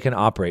risk. They can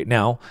operate.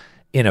 Now,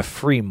 in a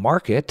free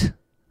market,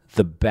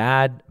 the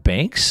bad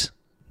banks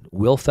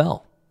will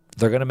fail.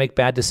 They're going to make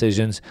bad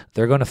decisions.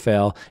 They're going to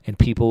fail, and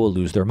people will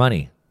lose their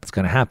money. It's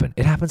going to happen.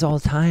 It happens all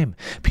the time.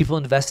 People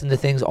invest into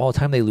things all the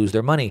time. They lose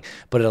their money,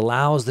 but it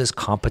allows this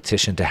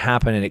competition to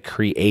happen, and it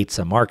creates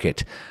a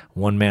market.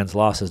 One man's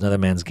loss is another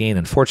man's gain,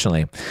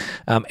 unfortunately.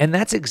 And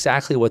that's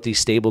exactly what these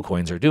stable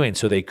coins are doing.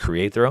 So they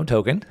create their own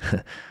token,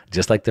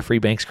 just like the free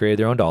banks created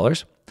their own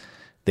dollars.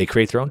 They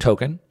create their own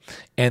token,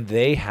 and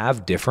they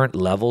have different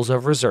levels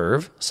of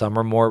reserve. Some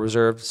are more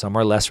reserved, some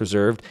are less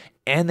reserved,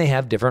 and they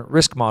have different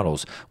risk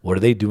models. What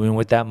are they doing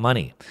with that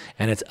money?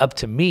 And it's up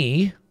to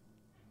me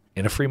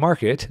in a free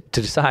market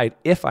to decide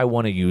if I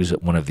want to use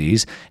one of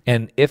these,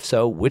 and if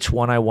so, which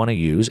one I want to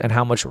use and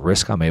how much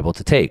risk I'm able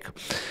to take.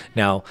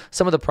 Now,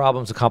 some of the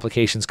problems and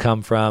complications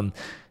come from,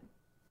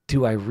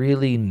 do I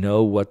really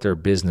know what their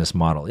business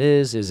model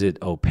is? Is it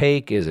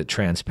opaque? Is it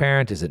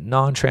transparent? Is it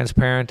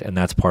non-transparent? And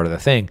that's part of the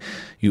thing.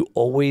 You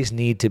always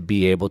need to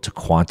be able to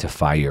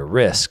quantify your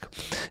risk.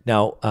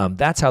 Now,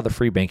 that's how the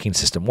free banking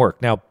system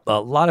works. Now,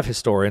 a lot of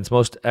historians,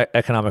 most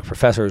economic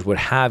professors would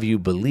have you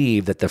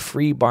believe that the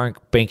free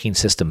banking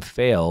system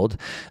failed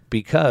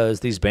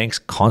because these banks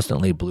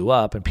constantly blew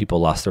up and people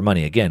lost their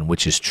money again,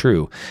 which is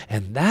true.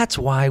 And that's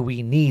why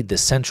we need the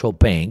central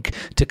bank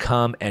to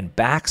come and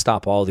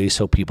backstop all these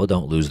so people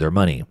don't lose their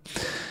money.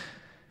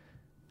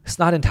 It's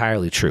not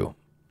entirely true.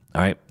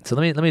 All right. So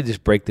let me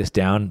just break this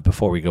down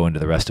before we go into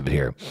the rest of it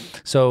here.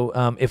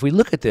 So if we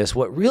look at this,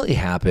 what really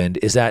happened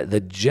is that the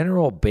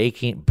general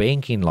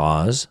banking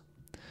laws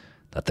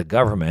that the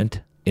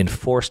government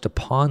enforced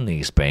upon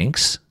these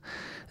banks,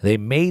 they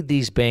made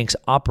these banks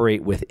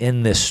operate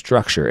within this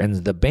structure,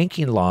 and the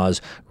banking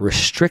laws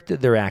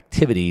restricted their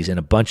activities in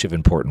a bunch of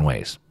important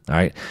ways. All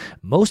right.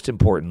 Most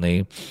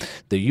importantly,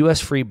 the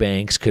U.S. free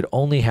banks could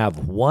only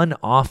have one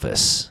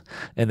office,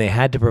 and they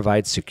had to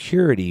provide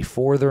security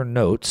for their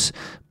notes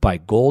by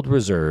gold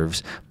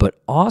reserves,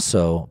 but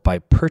also by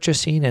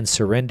purchasing and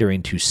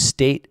surrendering to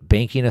state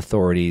banking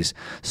authorities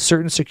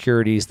certain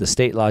securities the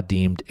state law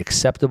deemed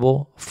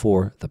acceptable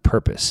for the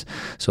purpose.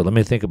 So let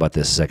me think about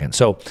this a second.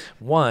 So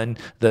one,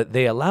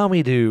 they allow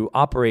me to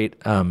operate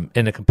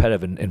in a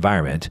competitive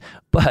environment,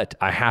 but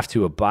I have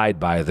to abide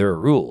by their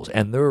rules,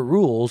 and their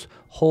rules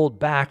hold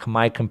back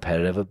my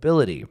competitive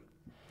ability.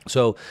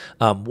 So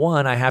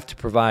one, I have to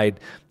provide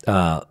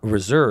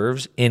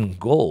reserves in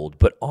gold,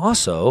 but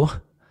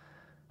also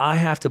I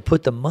have to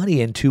put the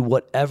money into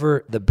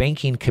whatever the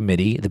banking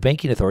committee, the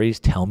banking authorities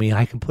tell me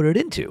I can put it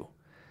into.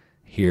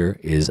 Here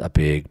is a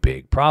big,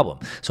 big problem.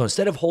 So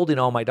instead of holding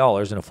all my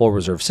dollars in a full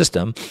reserve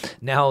system,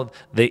 now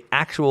the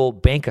actual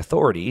bank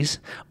authorities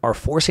are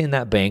forcing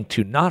that bank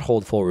to not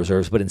hold full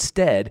reserves, but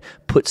instead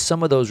put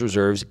some of those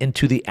reserves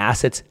into the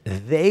assets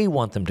they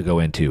want them to go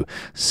into,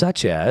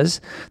 such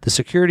as the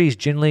securities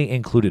generally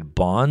included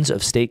bonds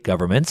of state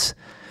governments.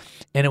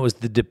 And it was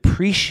the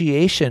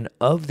depreciation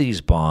of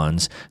these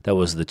bonds that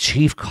was the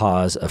chief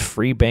cause of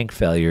free bank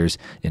failures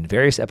in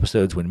various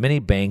episodes when many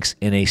banks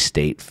in a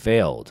state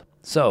failed.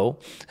 So,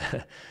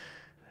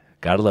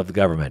 gotta love the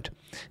government.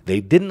 They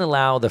didn't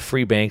allow the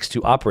free banks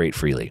to operate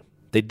freely.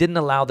 They didn't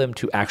allow them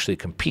to actually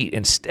compete.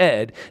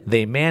 Instead,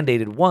 they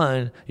mandated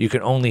one, you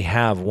can only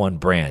have one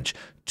branch.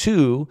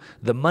 Two,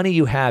 the money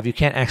you have, you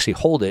can't actually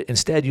hold it.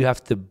 Instead,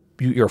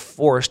 you're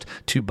forced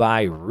to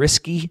buy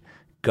risky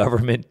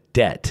government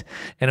debt.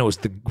 And it was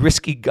the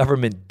risky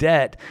government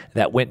debt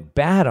that went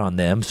bad on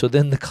them. So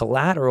then the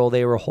collateral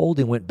they were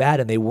holding went bad,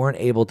 and they weren't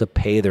able to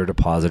pay their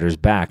depositors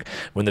back.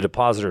 When the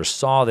depositors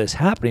saw this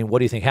happening, what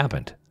do you think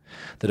happened?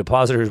 The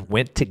depositors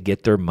went to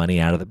get their money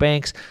out of the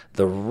banks.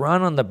 The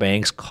run on the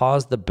banks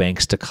caused the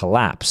banks to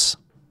collapse.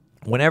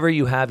 Whenever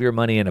you have your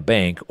money in a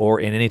bank or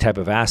in any type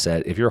of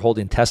asset, if you're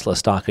holding Tesla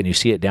stock and you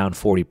see it down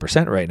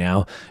 40% right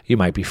now, you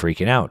might be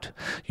freaking out.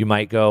 You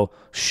might go,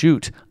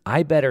 shoot,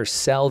 I better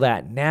sell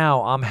that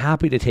now. I'm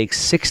happy to take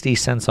 60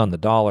 cents on the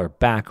dollar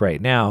back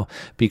right now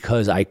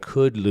because I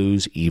could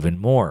lose even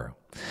more.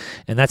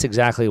 And that's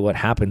exactly what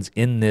happens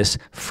in this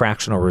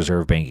fractional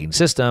reserve banking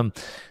system.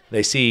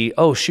 They see,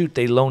 oh, shoot,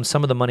 they loaned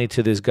some of the money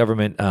to these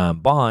government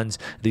bonds.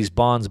 These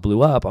bonds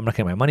blew up. I'm not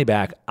getting my money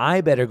back. I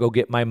better go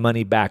get my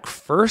money back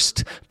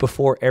first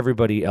before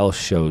everybody else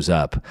shows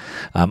up.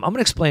 I'm going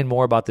to explain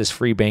more about this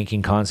free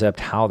banking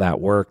concept, how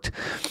that worked.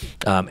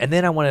 And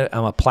then I want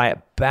to apply it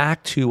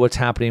back to what's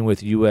happening with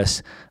the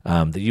U.S.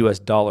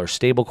 dollar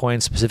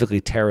stablecoin,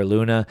 specifically Terra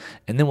Luna.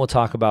 And then we'll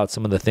talk about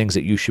some of the things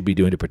that you should be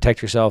doing to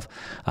protect yourself.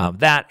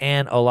 That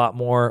and a lot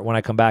more when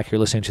I come back. You're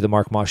listening to The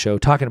Mark Moss Show,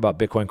 talking about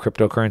Bitcoin,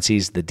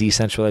 cryptocurrencies, the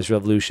decentralized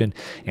revolution,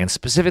 and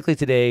specifically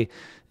today,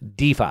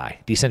 DeFi,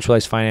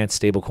 decentralized finance,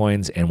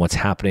 stablecoins, and what's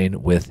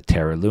happening with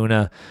Terra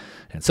Luna,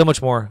 and so much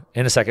more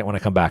in a second when I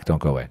come back.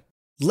 Don't go away.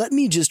 "Let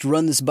me just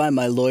run this by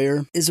my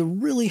lawyer" is a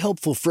really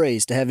helpful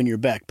phrase to have in your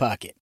back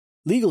pocket.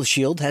 Legal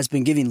Shield has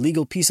been giving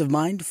legal peace of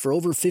mind for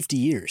over 50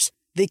 years.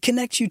 They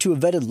connect you to a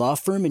vetted law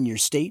firm in your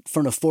state for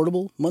an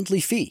affordable monthly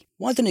fee.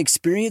 Want an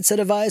experienced set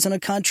of eyes on a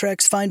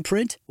contract's fine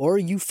print? Or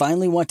you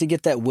finally want to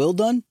get that will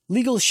done?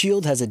 Legal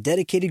Shield has a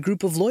dedicated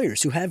group of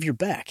lawyers who have your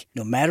back,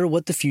 no matter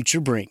what the future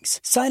brings.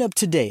 Sign up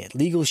today at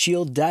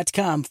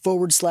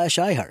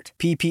LegalShield.com/iHeart.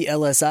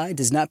 PPLSI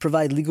does not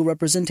provide legal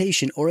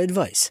representation or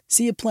advice.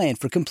 See a plan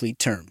for complete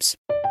terms.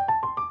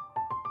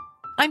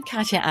 I'm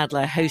Katya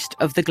Adler, host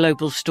of The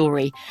Global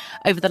Story.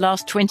 Over the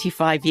last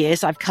 25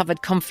 years, I've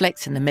covered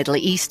conflicts in the Middle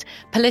East,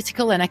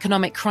 political and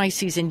economic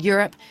crises in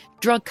Europe,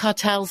 drug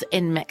cartels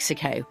in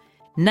Mexico.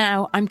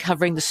 Now I'm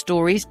covering the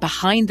stories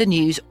behind the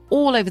news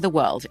all over the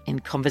world in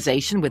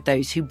conversation with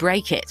those who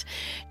break it.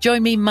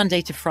 Join me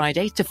Monday to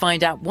Friday to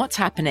find out what's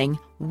happening,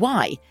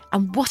 why,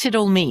 and what it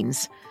all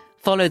means.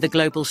 Follow The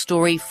Global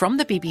Story from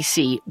the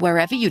BBC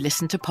wherever you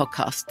listen to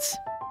podcasts.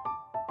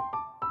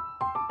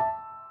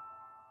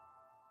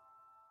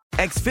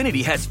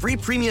 Xfinity has free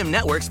premium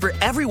networks for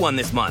everyone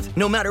this month,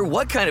 no matter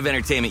what kind of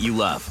entertainment you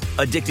love.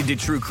 Addicted to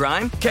true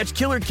crime? Catch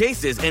killer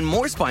cases and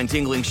more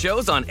spine-tingling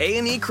shows on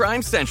A&E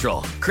Crime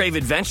Central. Crave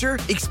adventure?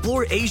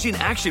 Explore Asian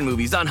action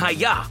movies on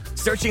Hi-YAH.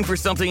 Searching for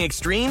something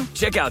extreme?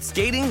 Check out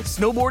skating,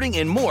 snowboarding,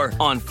 and more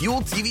on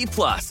Fuel TV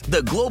Plus,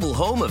 the global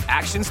home of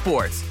action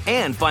sports.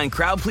 And find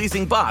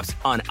crowd-pleasing bops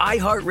on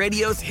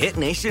iHeartRadio's Hit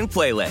Nation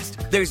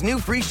playlist. There's new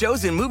free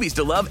shows and movies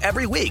to love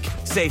every week.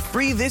 Say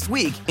free this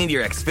week in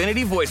your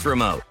Xfinity voice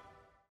remote.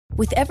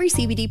 With every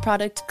CBD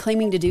product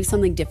claiming to do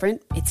something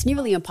different, it's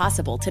nearly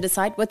impossible to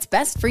decide what's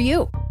best for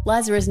you.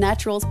 Lazarus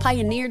Naturals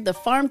pioneered the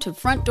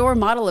farm-to-front-door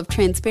model of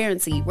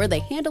transparency, where they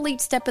handle each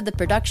step of the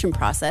production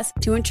process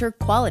to ensure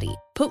quality,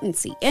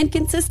 potency, and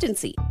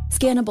consistency.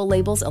 Scannable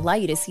labels allow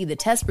you to see the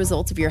test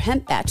results of your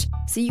hemp batch,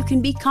 so you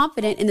can be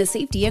confident in the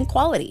safety and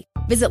quality.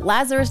 Visit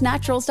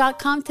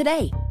LazarusNaturals.com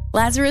today.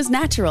 Lazarus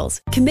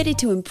Naturals, committed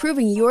to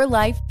improving your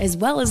life as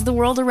well as the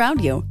world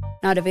around you.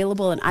 Not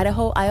available in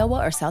Idaho,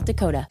 Iowa, or South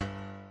Dakota.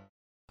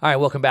 All right,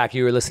 welcome back.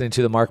 You are listening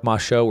to The Mark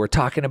Moss Show. We're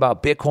talking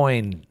about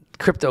Bitcoin,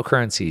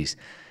 cryptocurrencies,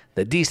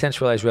 the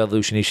decentralized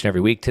revolution each and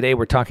every week. Today,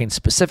 we're talking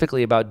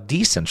specifically about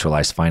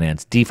decentralized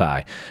finance,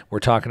 DeFi. We're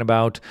talking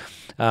about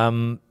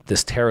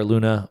this Terra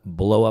Luna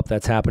blow up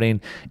that's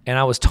happening. And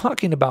I was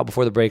talking about,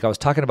 before the break, I was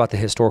talking about the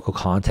historical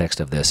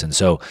context of this. And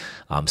so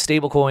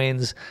stable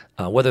coins,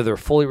 whether they're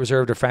fully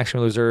reserved or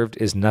fractionally reserved,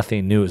 is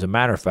nothing new. As a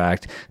matter of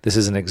fact, this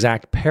is an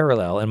exact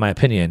parallel, in my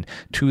opinion,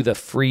 to the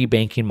free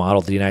banking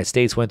model the United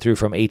States went through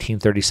from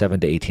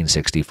 1837 to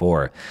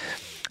 1864.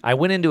 I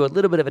went into a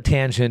little bit of a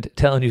tangent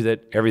telling you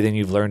that everything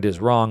you've learned is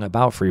wrong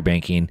about free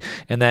banking,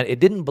 and that it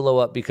didn't blow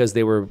up because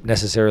they were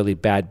necessarily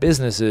bad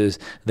businesses.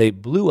 They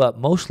blew up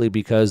mostly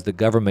because the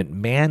government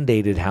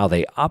mandated how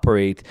they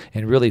operate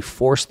and really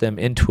forced them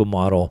into a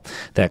model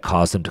that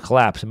caused them to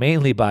collapse,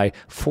 mainly by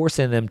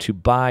forcing them to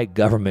buy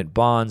government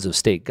bonds of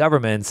state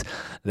governments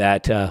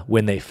that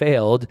when they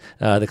failed,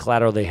 the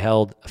collateral they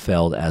held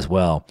failed as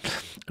well.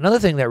 Another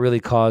thing that really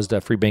caused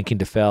free banking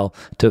to fail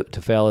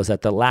is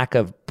that the lack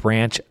of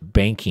branch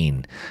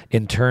banking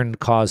in turn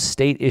caused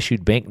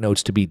state-issued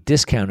banknotes to be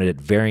discounted at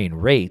varying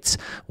rates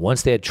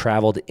once they had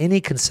traveled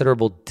any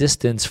considerable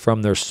distance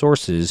from their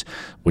sources,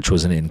 which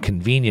was an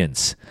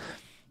inconvenience.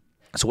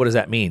 So what does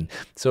that mean?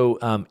 So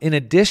in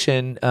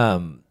addition,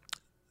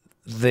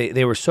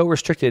 they were so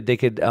restricted they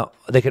could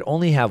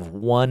only have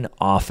one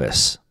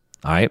office.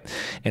 All right.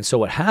 And so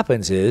what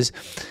happens is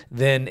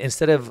then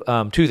instead of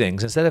two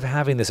things, instead of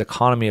having this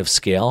economy of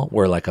scale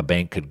where like a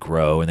bank could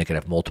grow and they could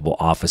have multiple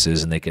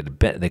offices and they could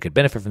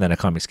benefit from that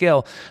economy of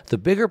scale, the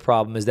bigger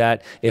problem is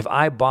that if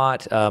I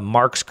bought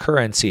Mark's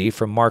currency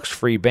from Mark's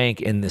Free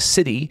Bank in the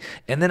city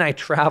and then I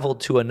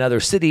traveled to another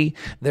city,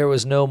 there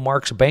was no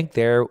Mark's Bank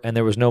there and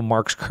there was no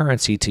Mark's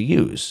currency to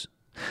use.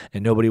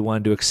 And nobody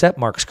wanted to accept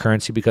Mark's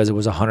currency because it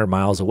was 100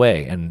 miles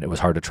away and it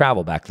was hard to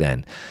travel back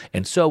then.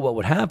 And so what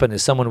would happen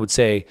is someone would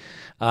say,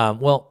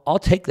 well, I'll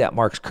take that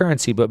Mark's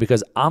currency, but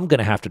because I'm going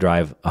to have to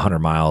drive 100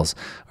 miles,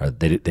 or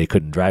they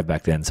couldn't drive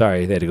back then.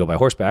 Sorry, they had to go by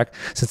horseback.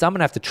 Since I'm going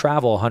to have to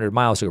travel 100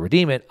 miles to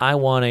redeem it, I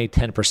want a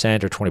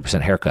 10% or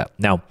 20% haircut.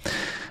 Now,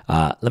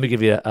 let me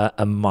give you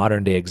a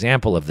modern day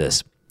example of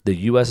this. The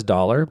US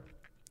dollar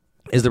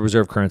is the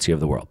reserve currency of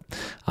the world.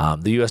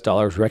 The US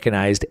dollar is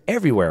recognized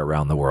everywhere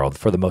around the world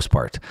for the most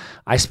part.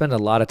 I spend a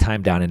lot of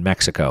time down in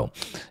Mexico.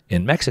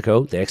 In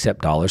Mexico, they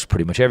accept dollars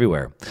pretty much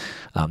everywhere.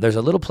 There's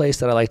a little place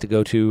that I like to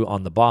go to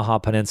on the Baja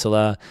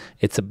Peninsula.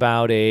 It's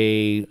about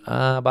a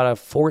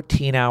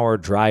 14-hour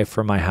drive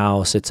from my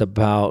house. It's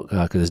about,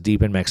 because it's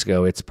deep in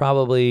Mexico, it's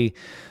probably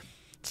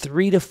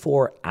 3 to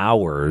 4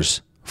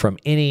 hours from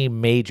any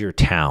major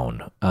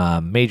town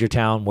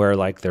where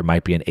like there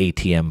might be an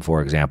ATM,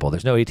 for example.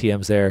 There's no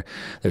ATMs there.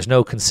 There's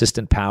no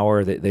consistent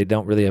power. They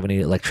don't really have any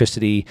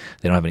electricity.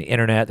 They don't have any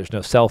internet. There's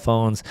no cell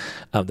phones.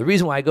 The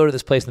reason why I go to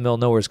this place in the middle of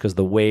nowhere is because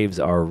the waves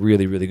are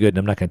really, really good. And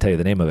I'm not going to tell you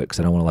the name of it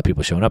because I don't want to let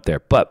people showing up there.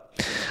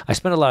 But I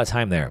spend a lot of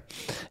time there.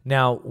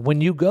 Now,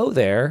 when you go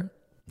there,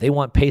 they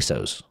want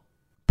pesos.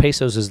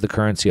 Pesos is the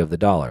currency of the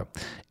dollar.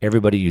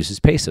 Everybody uses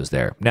pesos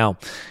there. Now,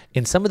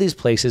 in some of these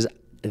places,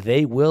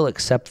 they will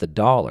accept the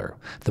dollar.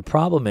 The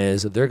problem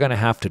is they're going to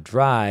have to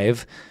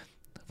drive,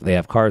 they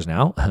have cars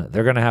now,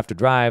 they're going to have to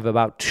drive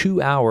about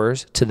 2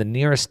 hours to the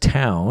nearest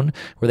town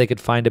where they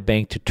could find a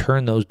bank to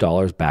turn those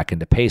dollars back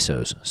into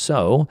pesos.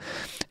 So,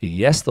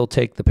 yes, they'll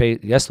take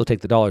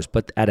the dollars,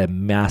 but at a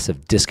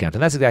massive discount.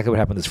 And that's exactly what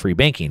happened with free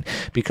banking.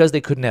 Because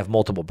they couldn't have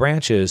multiple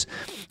branches,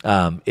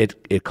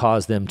 it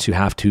caused them to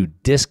have to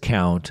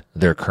discount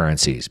their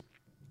currencies.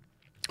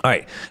 All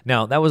right,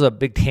 now that was a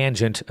big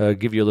tangent,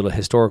 give you a little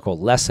historical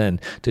lesson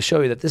to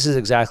show you that this is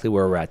exactly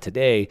where we're at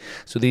today.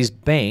 So these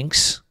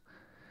banks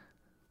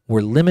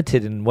were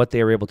limited in what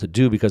they were able to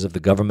do because of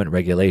the government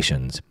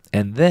regulations.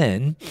 And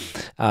then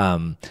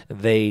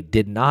they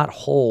did not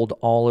hold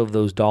all of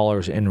those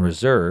dollars in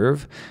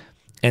reserve.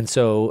 And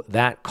so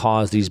that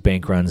caused these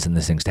bank runs and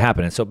these things to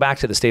happen. And so back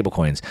to the stable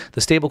coins.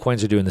 The stable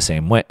coins are doing the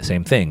same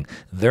thing.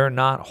 They're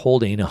not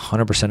holding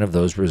 100% of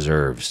those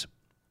reserves.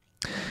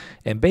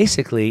 And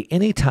basically,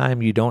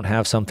 anytime you don't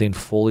have something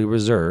fully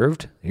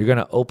reserved, you're going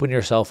to open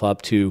yourself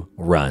up to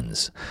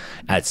runs.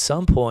 At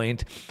some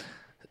point,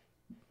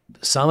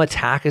 some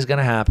attack is going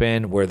to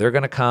happen where they're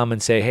going to come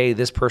and say, hey,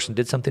 this person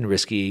did something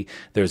risky.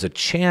 There's a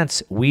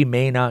chance we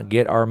may not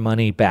get our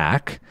money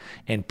back,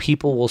 and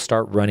people will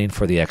start running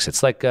for the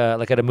exits. Like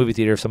at a movie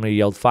theater, if somebody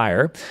yelled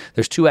fire,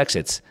 there's 2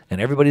 exits, and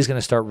everybody's going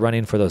to start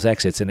running for those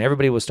exits, and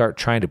everybody will start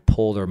trying to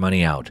pull their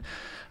money out.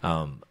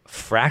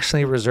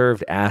 Fractionally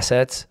reserved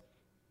assets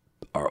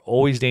are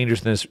always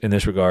dangerous in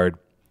this regard,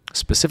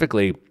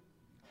 specifically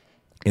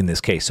in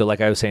this case. So like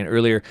I was saying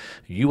earlier,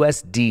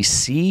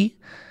 USDC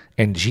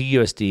and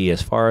GUSD,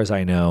 as far as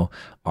I know,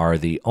 are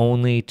the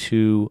only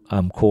 2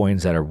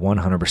 coins that are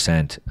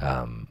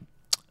 100%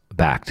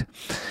 backed.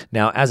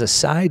 Now, as a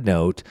side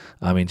note,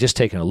 I mean, just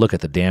taking a look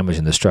at the damage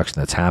and destruction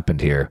that's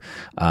happened here,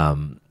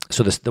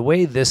 so the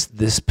way this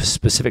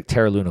specific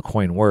Terra Luna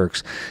coin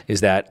works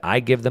is that I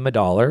give them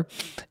 $1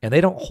 and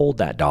they don't hold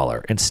that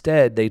dollar.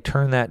 Instead, they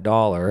turn that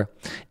dollar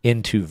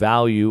into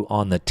value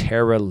on the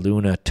Terra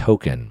Luna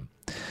token.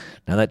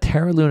 Now, that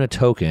Terra Luna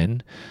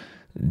token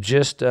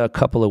just a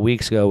couple of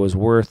weeks ago was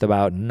worth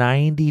about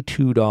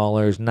 $92,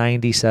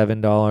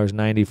 $97,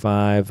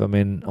 $95, I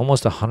mean,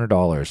 almost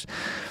 $100.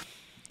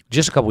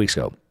 Just a couple weeks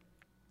ago,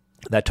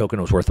 that token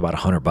was worth about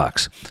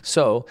 $100.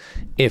 So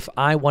if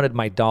I wanted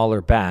my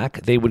dollar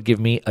back, they would give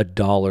me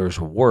 $1's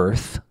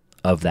worth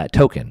of that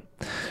token.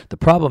 The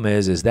problem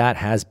is that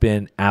has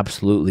been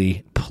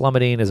absolutely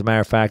plummeting. As a matter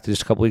of fact,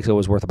 just a couple weeks ago, it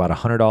was worth about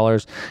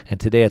 $100. And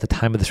today, at the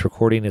time of this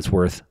recording, it's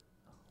worth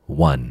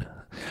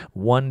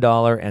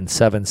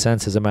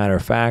 $1.07. As a matter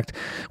of fact,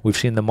 we've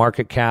seen the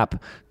market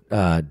cap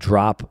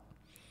drop,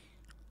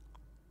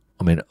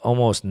 I mean,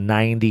 almost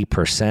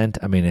 90%.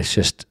 I mean, it's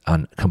just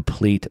a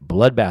complete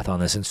bloodbath on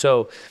this. And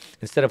so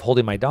instead of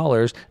holding my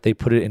dollars, they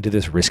put it into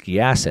this risky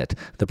asset.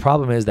 The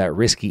problem is that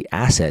risky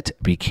asset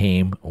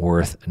became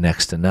worth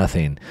next to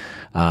nothing.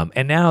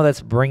 And now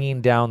that's bringing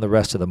down the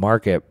rest of the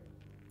market.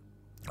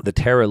 The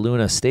Terra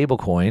Luna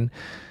stablecoin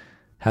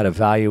had a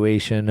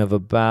valuation of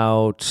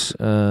about,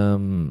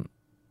 where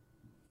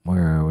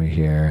are we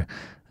here?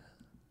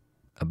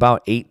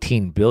 About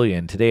 18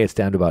 billion. Today it's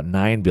down to about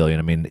 9 billion.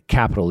 I mean,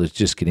 capital is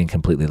just getting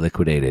completely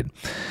liquidated.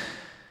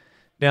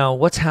 Now,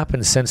 what's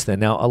happened since then?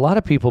 Now, a lot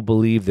of people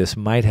believe this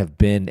might have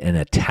been an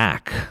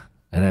attack.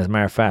 And as a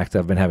matter of fact,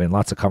 I've been having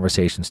lots of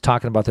conversations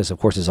talking about this. Of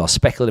course, it's all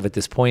speculative at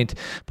this point,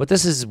 but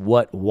this is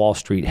what Wall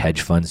Street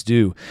hedge funds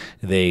do.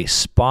 They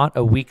spot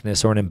a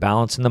weakness or an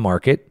imbalance in the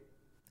market,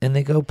 and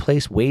they go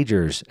place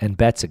wagers and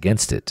bets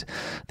against it.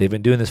 They've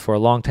been doing this for a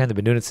long time. They've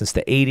been doing it since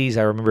the 80s.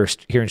 I remember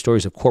hearing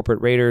stories of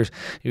corporate raiders.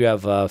 You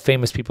have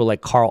famous people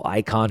like Carl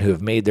Icahn who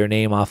have made their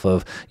name off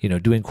of,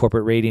 doing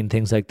corporate raiding,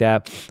 things like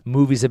that.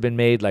 Movies have been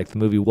made, like the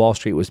movie Wall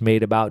Street was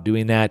made about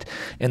doing that.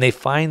 And they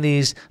find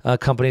these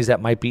companies that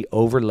might be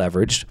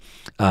over-leveraged.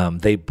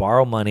 They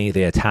borrow money,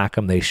 they attack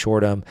them, they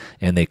short them,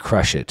 and they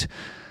crush it.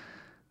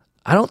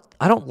 I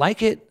don't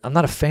like it. I'm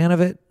not a fan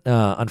of it.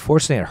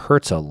 Unfortunately, it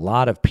hurts a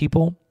lot of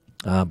people.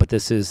 But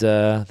this is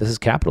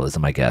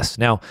capitalism, I guess.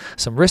 Now,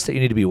 some risks that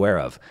you need to be aware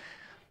of.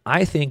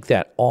 I think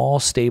that all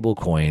stable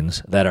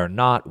coins that are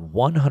not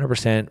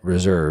 100%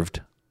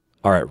 reserved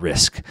are at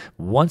risk.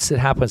 Once it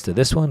happens to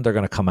this one, they're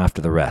going to come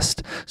after the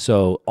rest.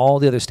 So all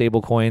the other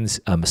stable coins,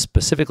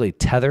 specifically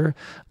Tether,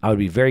 I would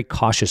be very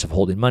cautious of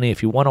holding money.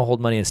 If you want to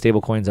hold money in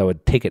stable coins, I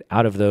would take it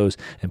out of those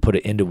and put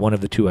it into one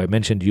of the two I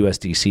mentioned,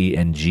 USDC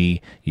and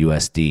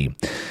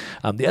GUSD.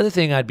 The other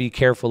thing I'd be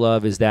careful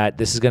of is that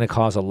this is going to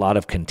cause a lot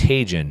of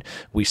contagion.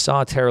 We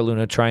saw Terra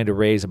Luna trying to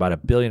raise about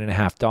 $1.5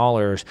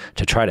 billion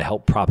to try to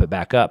help prop it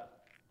back up.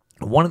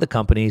 One of the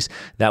companies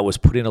that was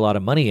putting a lot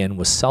of money in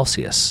was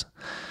Celsius.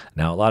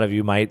 Now, a lot of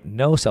you might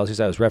know Celsius,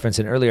 I was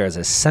referencing earlier, as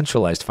a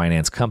centralized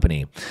finance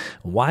company.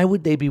 Why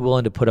would they be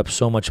willing to put up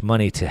so much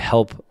money to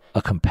help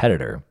a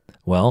competitor?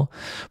 Well,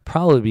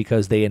 probably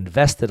because they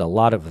invested a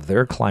lot of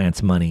their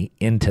clients' money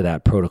into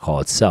that protocol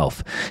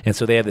itself. And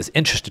so they have this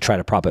interest to try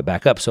to prop it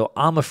back up. So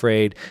I'm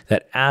afraid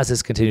that as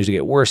this continues to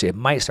get worse, it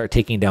might start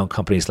taking down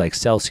companies like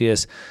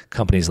Celsius,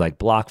 companies like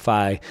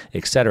BlockFi,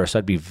 et cetera. So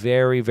I'd be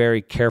very,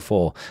 very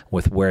careful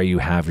with where you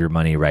have your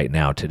money right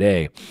now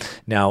today.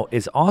 Now,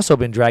 it's also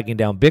been dragging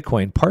down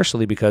Bitcoin,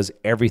 partially because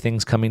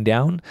everything's coming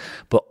down,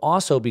 but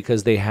also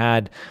because they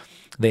had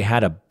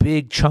a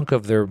big chunk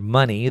of their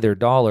money, their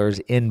dollars,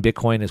 in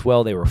Bitcoin as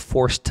well. They were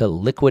forced to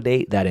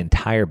liquidate that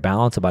entire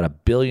balance. About $1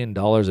 billion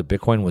of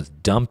Bitcoin was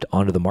dumped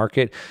onto the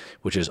market,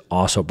 which has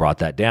also brought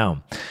that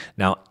down.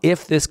 Now,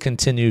 if this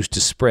continues to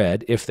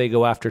spread, if they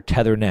go after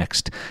Tether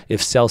next,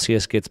 if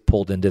Celsius gets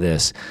pulled into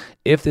this,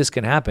 if this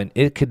can happen,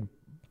 it could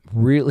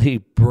really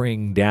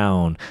bring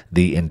down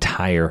the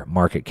entire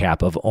market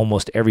cap of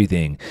almost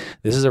everything.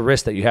 This is a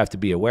risk that you have to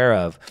be aware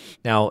of.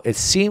 Now, it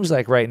seems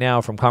like right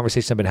now, from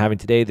conversations I've been having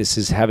today, this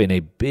is having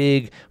a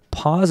big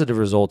positive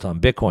result on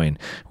Bitcoin.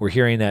 We're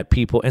hearing that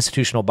people,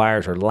 institutional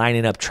buyers, are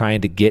lining up trying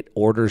to get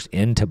orders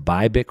in to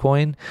buy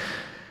Bitcoin,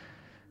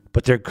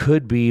 but there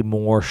could be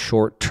more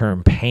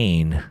short-term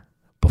pain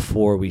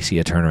before we see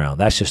a turnaround.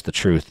 That's just the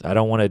truth. I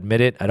don't want to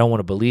admit it. I don't want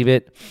to believe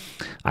it.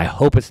 I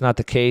hope it's not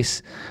the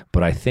case,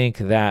 but I think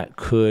that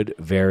could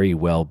very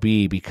well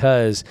be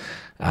because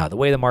the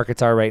way the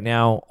markets are right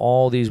now,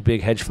 all these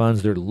big hedge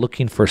funds, they're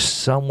looking for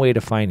some way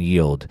to find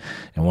yield.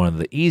 And one of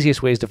the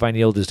easiest ways to find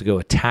yield is to go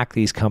attack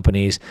these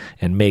companies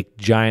and make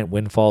giant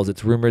windfalls.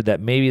 It's rumored that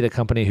maybe the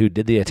company who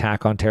did the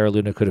attack on Terra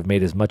Luna could have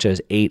made as much as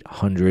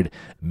 $800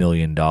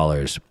 million.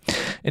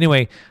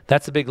 Anyway,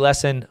 that's the big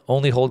lesson.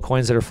 Only hold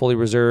coins that are fully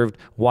reserved.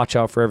 Watch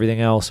out for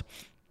everything else.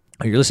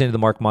 You're listening to the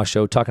Mark Moss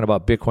Show, talking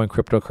about Bitcoin,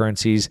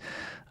 cryptocurrencies,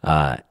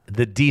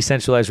 the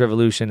decentralized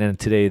revolution, and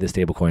today the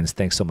stablecoins.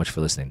 Thanks so much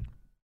for listening.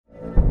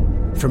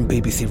 From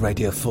BBC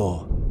Radio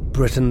 4,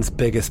 Britain's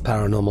biggest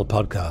paranormal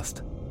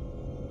podcast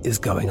is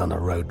going on a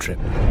road trip.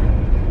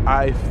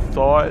 I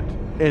thought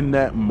in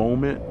that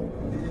moment,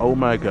 oh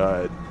my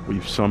God,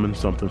 we've summoned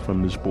something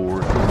from this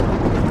board.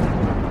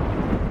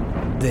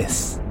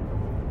 This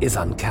is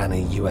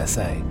Uncanny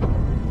USA.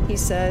 He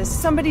says,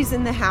 somebody's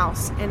in the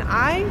house, and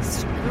I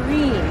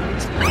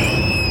screamed.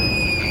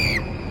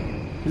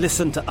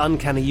 Listen to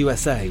Uncanny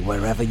USA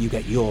wherever you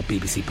get your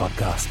BBC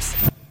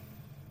podcasts,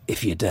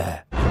 if you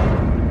dare.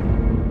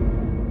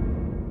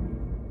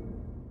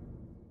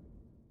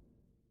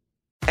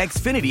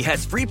 Xfinity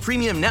has free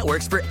premium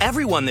networks for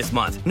everyone this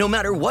month, no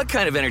matter what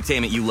kind of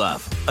entertainment you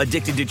love.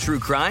 Addicted to true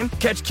crime?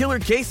 Catch killer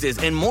cases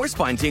and more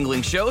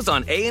spine-tingling shows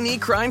on A&E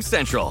Crime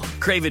Central.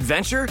 Crave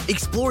adventure?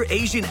 Explore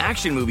Asian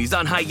action movies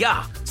on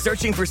Hi-YAH.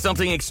 Searching for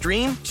something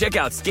extreme? Check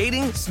out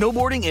skating,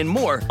 snowboarding, and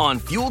more on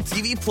Fuel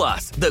TV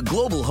Plus, the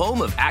global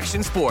home of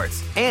action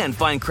sports. And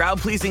find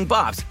crowd-pleasing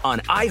bops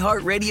on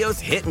iHeartRadio's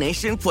Hit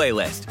Nation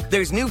playlist.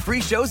 There's new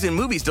free shows and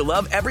movies to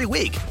love every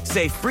week.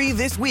 Say free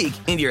this week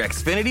in your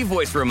Xfinity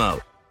voice remote.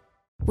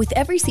 With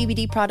every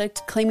CBD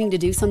product claiming to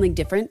do something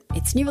different,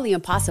 it's nearly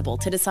impossible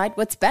to decide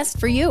what's best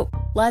for you.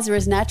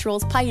 Lazarus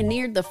Naturals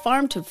pioneered the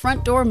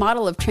farm-to-front-door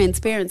model of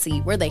transparency,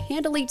 where they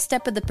handle each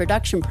step of the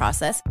production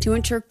process to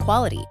ensure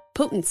quality,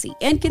 potency,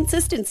 and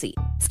consistency.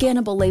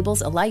 Scannable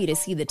labels allow you to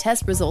see the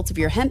test results of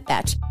your hemp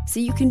batch, so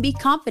you can be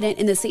confident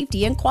in the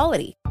safety and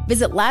quality.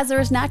 Visit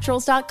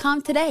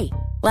LazarusNaturals.com today.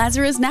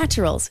 Lazarus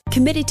Naturals,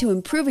 committed to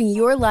improving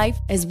your life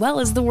as well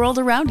as the world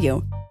around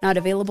you. Not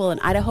available in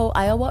Idaho,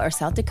 Iowa, or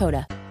South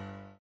Dakota.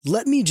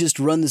 "Let me just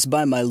run this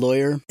by my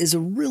lawyer" is a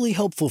really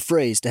helpful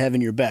phrase to have in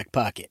your back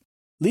pocket.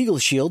 Legal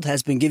Shield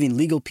has been giving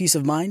legal peace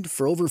of mind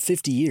for over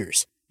 50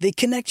 years. They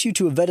connect you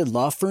to a vetted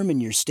law firm in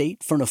your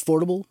state for an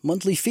affordable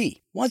monthly fee.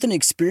 Want an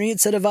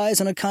experienced set of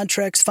eyes on a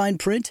contract's fine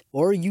print?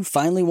 Or you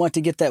finally want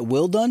to get that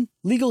will done?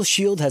 Legal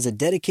Shield has a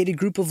dedicated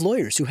group of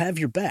lawyers who have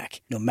your back,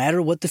 no matter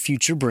what the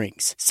future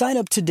brings. Sign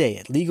up today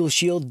at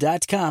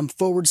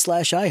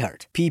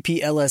LegalShield.com/iHeart.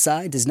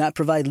 PPLSI does not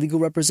provide legal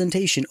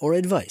representation or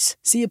advice.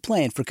 See a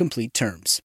plan for complete terms.